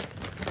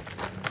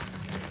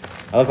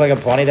 I look like I'm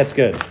 20. That's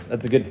good.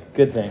 That's a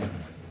good thing.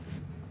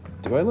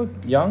 Do I look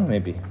young?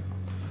 Maybe.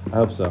 I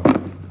hope so.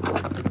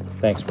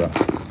 Thanks, bro.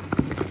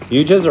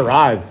 Huge has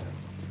arrived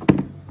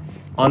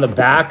on the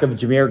back of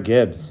Jahmyr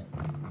Gibbs.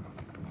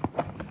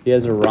 He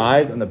has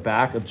arrived on the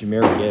back of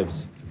Jahmyr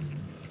Gibbs.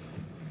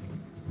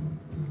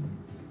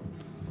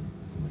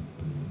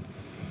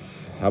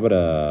 How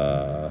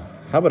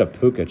about a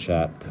Puka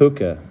chat?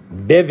 Puka.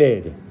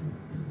 Vivid.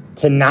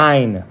 To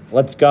 9.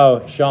 Let's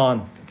go,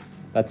 Sean.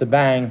 That's a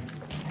bang.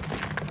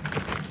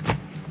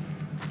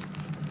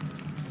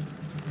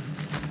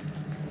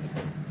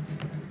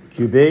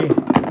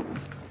 QB.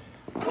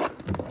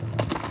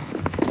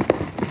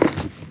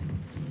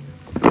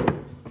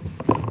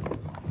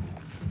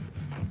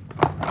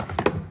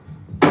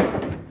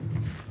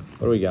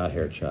 What do we got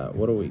here, chat?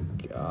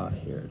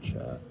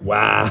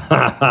 Wow.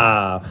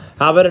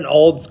 How about an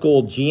old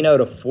school Geno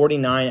to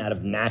 49 out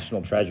of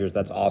National Treasures?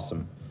 That's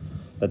awesome.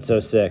 That's so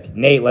sick.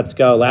 Nate, let's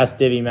go. Last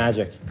divvy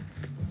magic.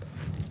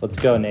 Let's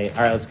go, Nate.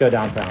 All right, let's go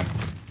downtown.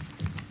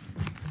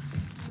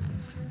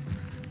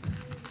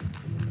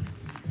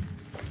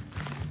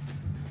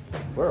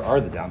 Where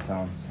are the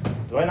downtowns?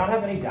 Do I not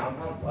have any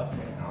downtowns left in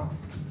the house?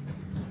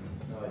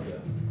 No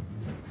idea.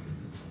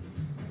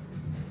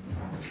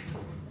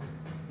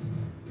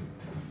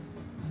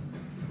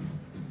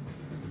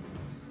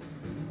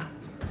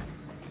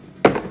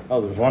 Oh,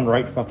 there's one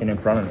right fucking in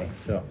front of me,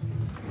 so.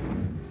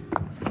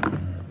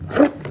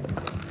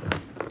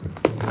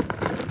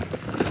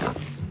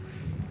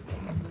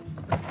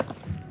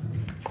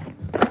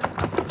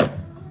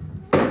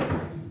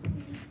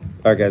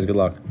 All right, guys, good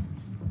luck.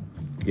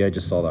 Yeah, I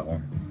just saw that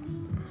one.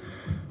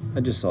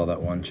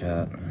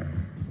 Chat.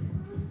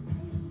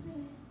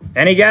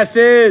 Any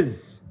guesses?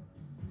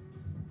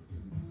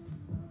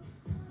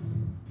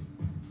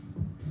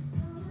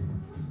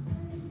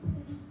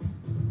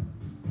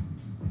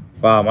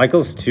 Wow,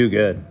 Michael's too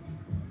good.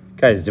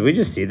 Guys, did we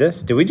just see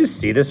this? Did we just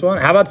see this one?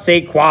 How about say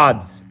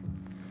quads?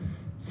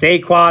 Say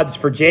quads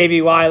for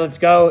JBY. Let's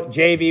go,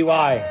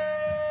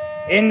 JBY.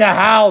 in the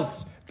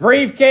house.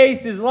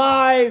 Briefcase is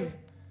live.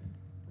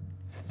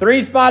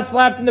 3 spots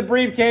left in the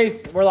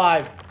briefcase. We're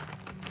live.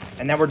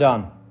 And then we're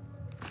done.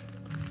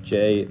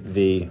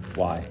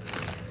 JVY.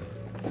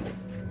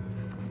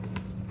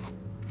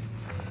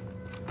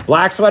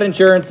 Black Sweat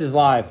Insurance is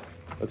live.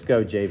 Let's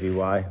go,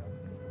 JVY.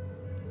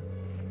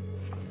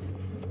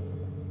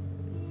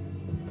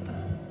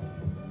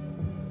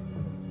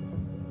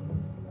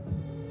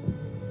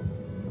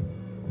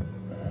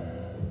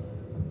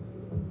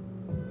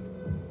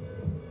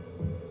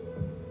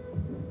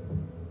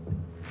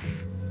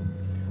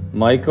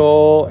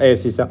 Michael,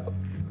 AFC South.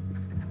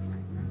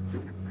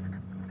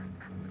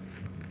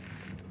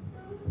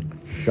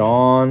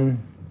 Sean,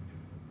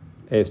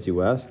 AFC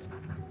West.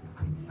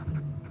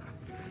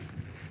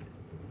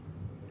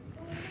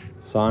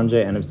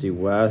 Sanjay, NFC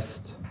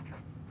West.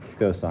 Let's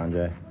go,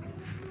 Sanjay.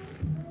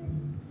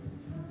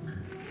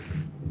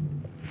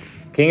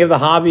 King of the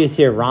Hobby is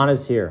here. Ron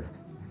is here.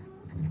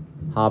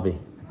 Hobby.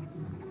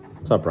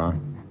 What's up,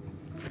 Ron?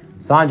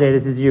 Sanjay,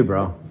 this is you,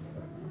 bro.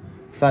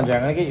 Sanjay,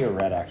 I'm going to get you a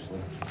red, actually.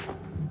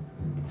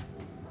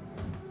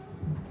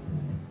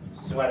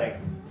 Sweating.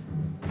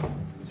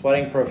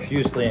 Sweating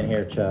profusely in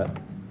here, chat.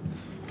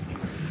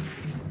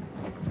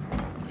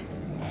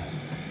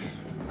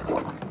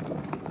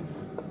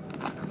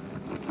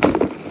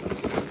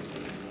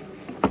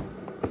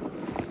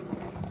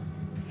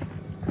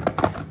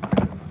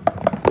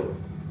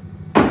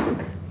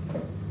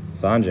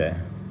 Sanjay,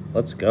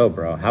 let's go,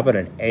 bro. How about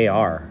an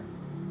AR?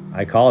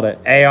 I called it.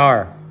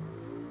 AR.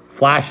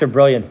 Flash of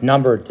Brilliance,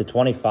 numbered to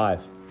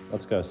 25.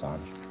 Let's go, Sanj.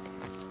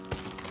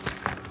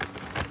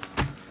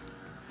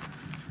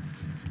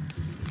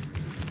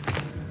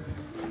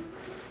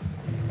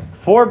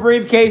 Four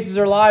briefcases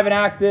are live and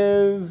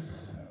active.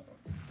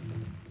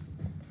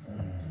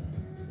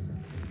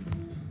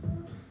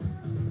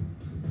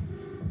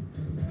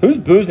 Who's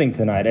boozing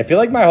tonight? I feel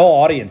like my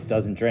whole audience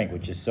doesn't drink,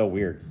 which is so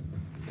weird.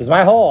 Does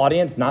my whole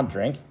audience not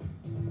drink?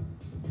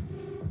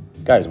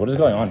 Guys, what is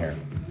going on here?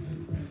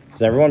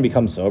 Does everyone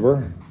become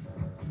sober?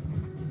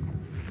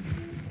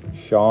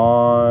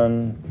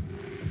 Sean,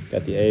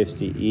 got the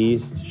AFC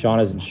East. Sean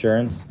has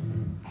insurance.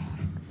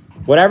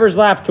 Whatever's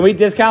left. Can we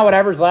discount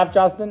whatever's left,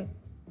 Justin?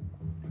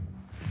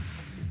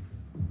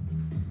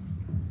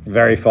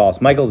 Very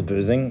false. Michael's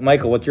boozing.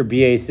 Michael, what's your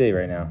BAC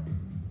right now?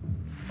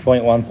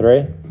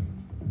 0.13?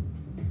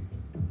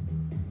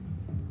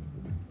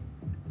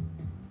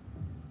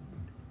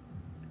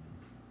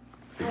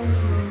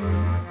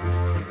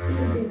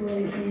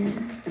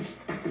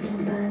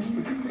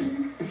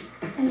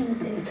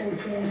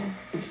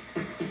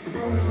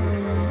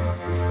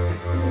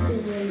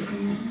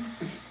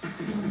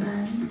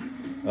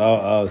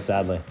 Oh,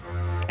 sadly.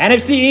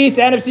 NFC East,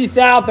 NFC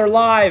South are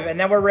live, and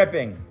then we're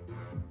ripping.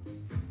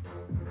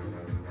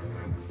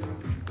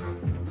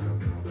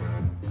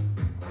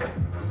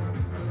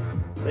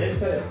 Liv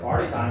said it's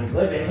party time. Is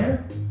Liv in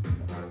here?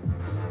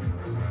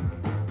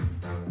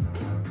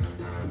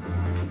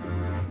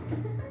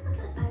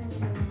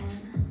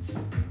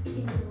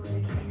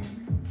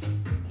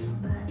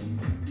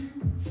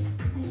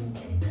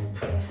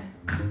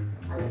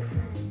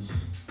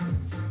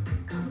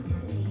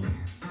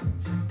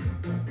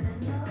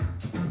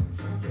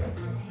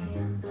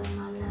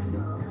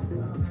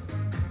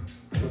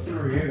 What's the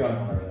review going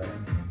on over there?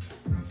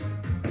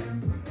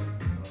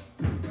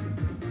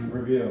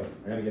 Review.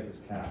 I gotta get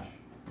this cash.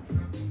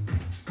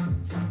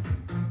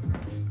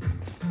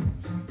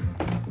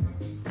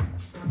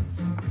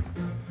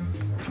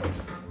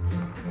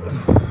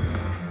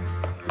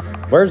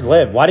 Where's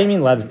Liv? Why do you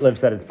mean Liv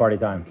said it's party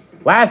time?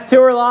 Last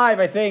two are live,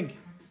 I think.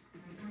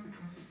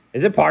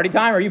 Is it party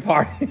time? Are you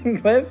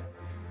partying, Liv?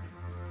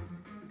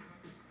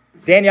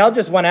 Danielle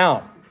just went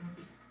out.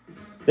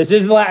 This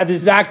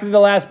is actually the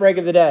last break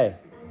of the day.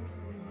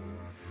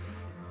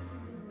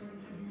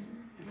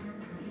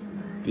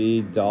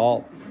 B.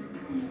 Dalt.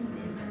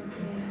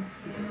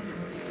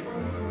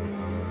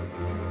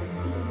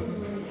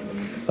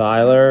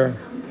 Tyler.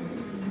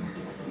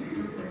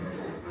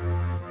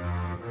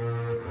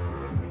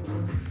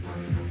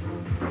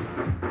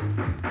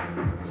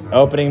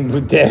 Opening.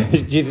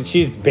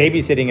 She's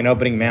babysitting and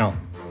opening mail.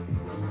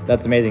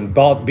 That's amazing.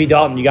 B.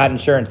 Dalton, you got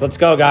insurance. Let's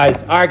go,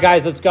 guys. All right,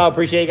 guys, let's go.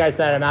 Appreciate you guys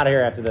tonight. I'm out of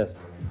here after this.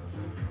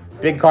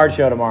 Big card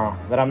show tomorrow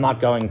that I'm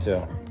not going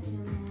to.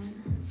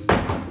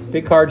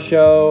 Big card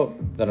show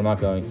that I'm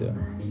not going to.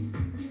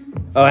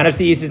 Oh,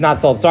 NFC East is not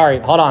sold. Sorry,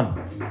 hold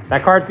on.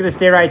 That card's going to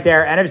stay right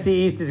there. NFC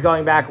East is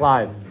going back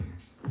live.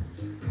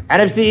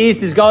 NFC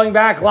East is going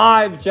back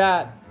live,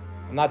 chat.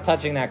 I'm not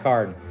touching that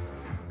card.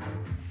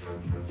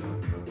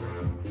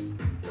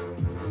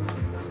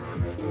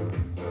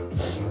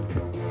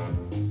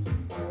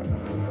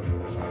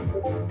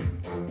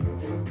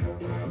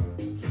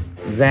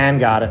 Zan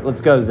got it.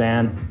 Let's go,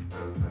 Zan.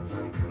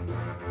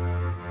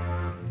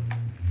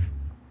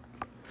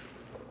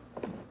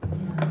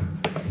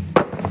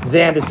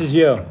 Zan, this is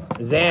you.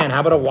 Zan,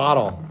 how about a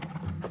waddle?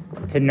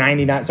 To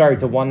 99, sorry,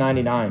 to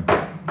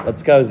 199.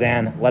 Let's go,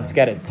 Zan. Let's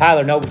get it.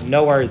 Tyler,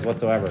 no worries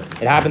whatsoever.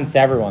 It happens to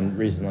everyone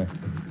recently.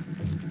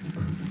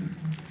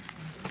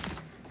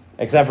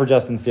 Except for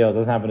Justin Steele. It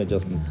doesn't happen to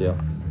Justin Steele.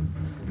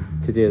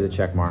 Because he has a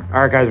check mark.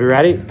 All right, guys, we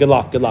ready? Good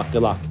luck, good luck,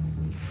 good luck.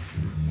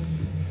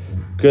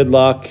 Good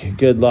luck,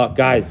 good luck.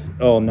 Guys,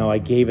 oh no, I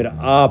gave it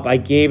up. I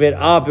gave it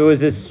up. It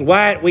was a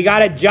sweat. We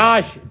got it,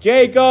 Josh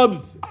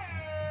Jacobs.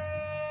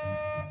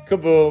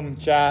 Kaboom,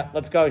 chat.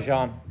 Let's go,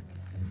 Sean.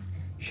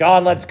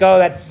 Sean, let's go.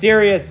 That's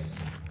serious.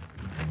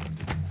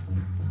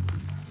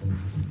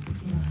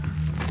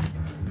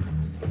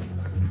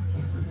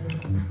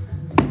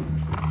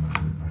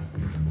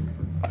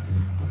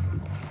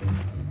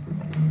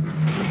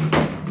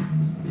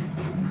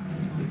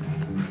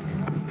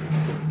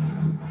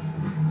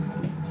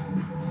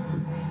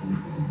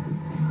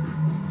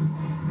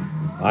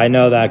 I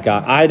know that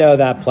guy. I know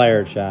that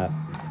player, chat.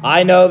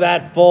 I know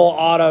that full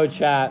auto,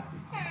 chat.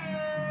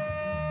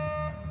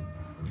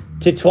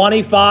 To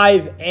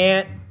 25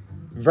 Ant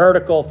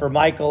vertical for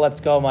Michael.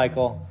 Let's go,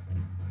 Michael.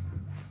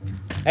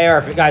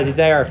 AR, guys, it's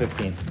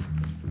AR-15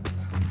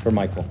 for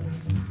Michael.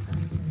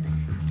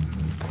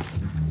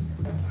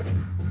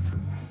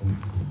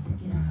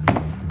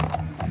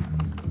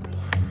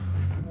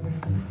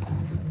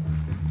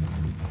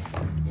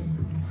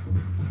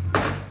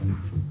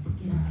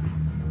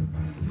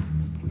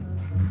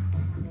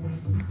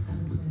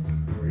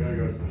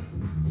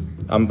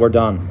 We're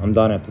done. I'm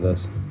done after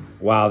this.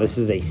 Wow, this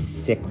is a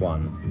sick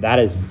one. That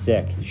is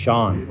sick.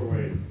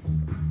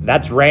 Sean.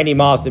 That's Randy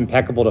Moss,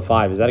 impeccable to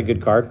 5. Is that a good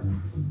card?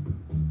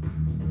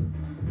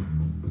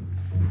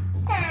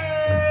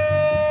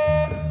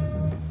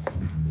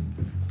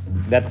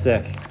 That's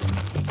sick.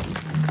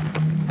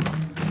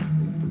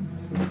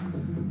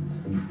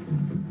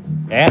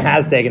 And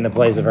has taken the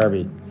place of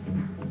Herbie.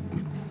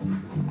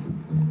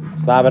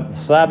 Slab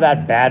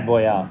that bad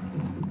boy out.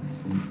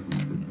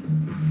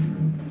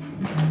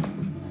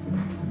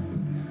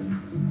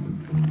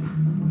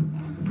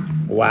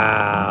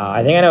 Wow,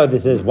 I think I know what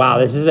this is. Wow,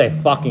 this is a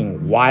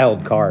fucking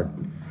wild card.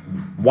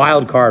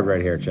 Wild card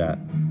right here, chat.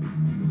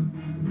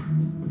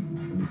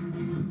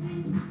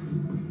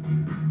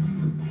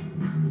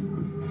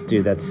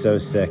 Dude, that's so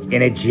sick.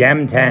 In a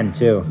gem 10,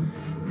 too.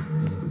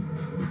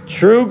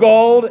 True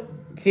Gold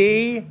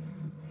T,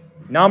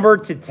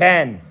 numbered to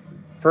 10.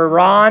 For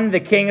Ron, the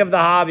king of the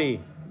hobby.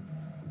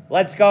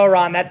 Let's go,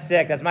 Ron. That's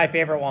sick. That's my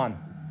favorite one.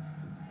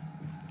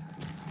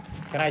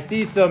 Can I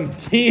see some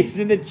T's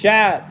in the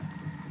chat?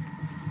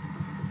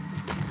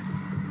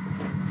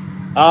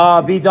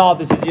 B-Doll,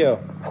 this is you.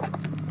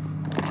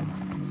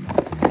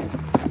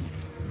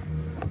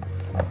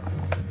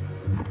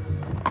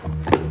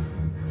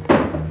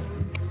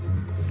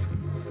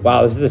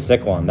 Wow, this is a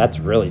sick one. That's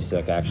really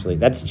sick, actually.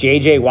 That's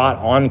J.J. Watt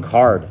on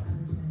card.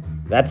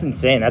 That's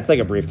insane. That's like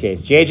a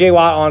briefcase. J.J.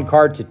 Watt on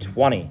card to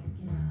 20.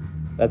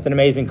 That's an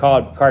amazing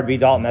card, B.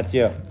 Dalton. That's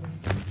you.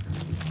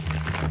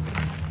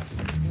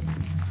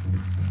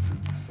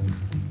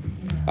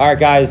 All right,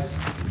 guys.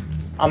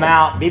 I'm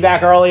out. Be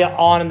back early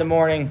on in the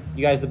morning.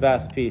 You guys the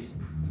best. Peace.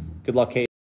 Good luck, Kate.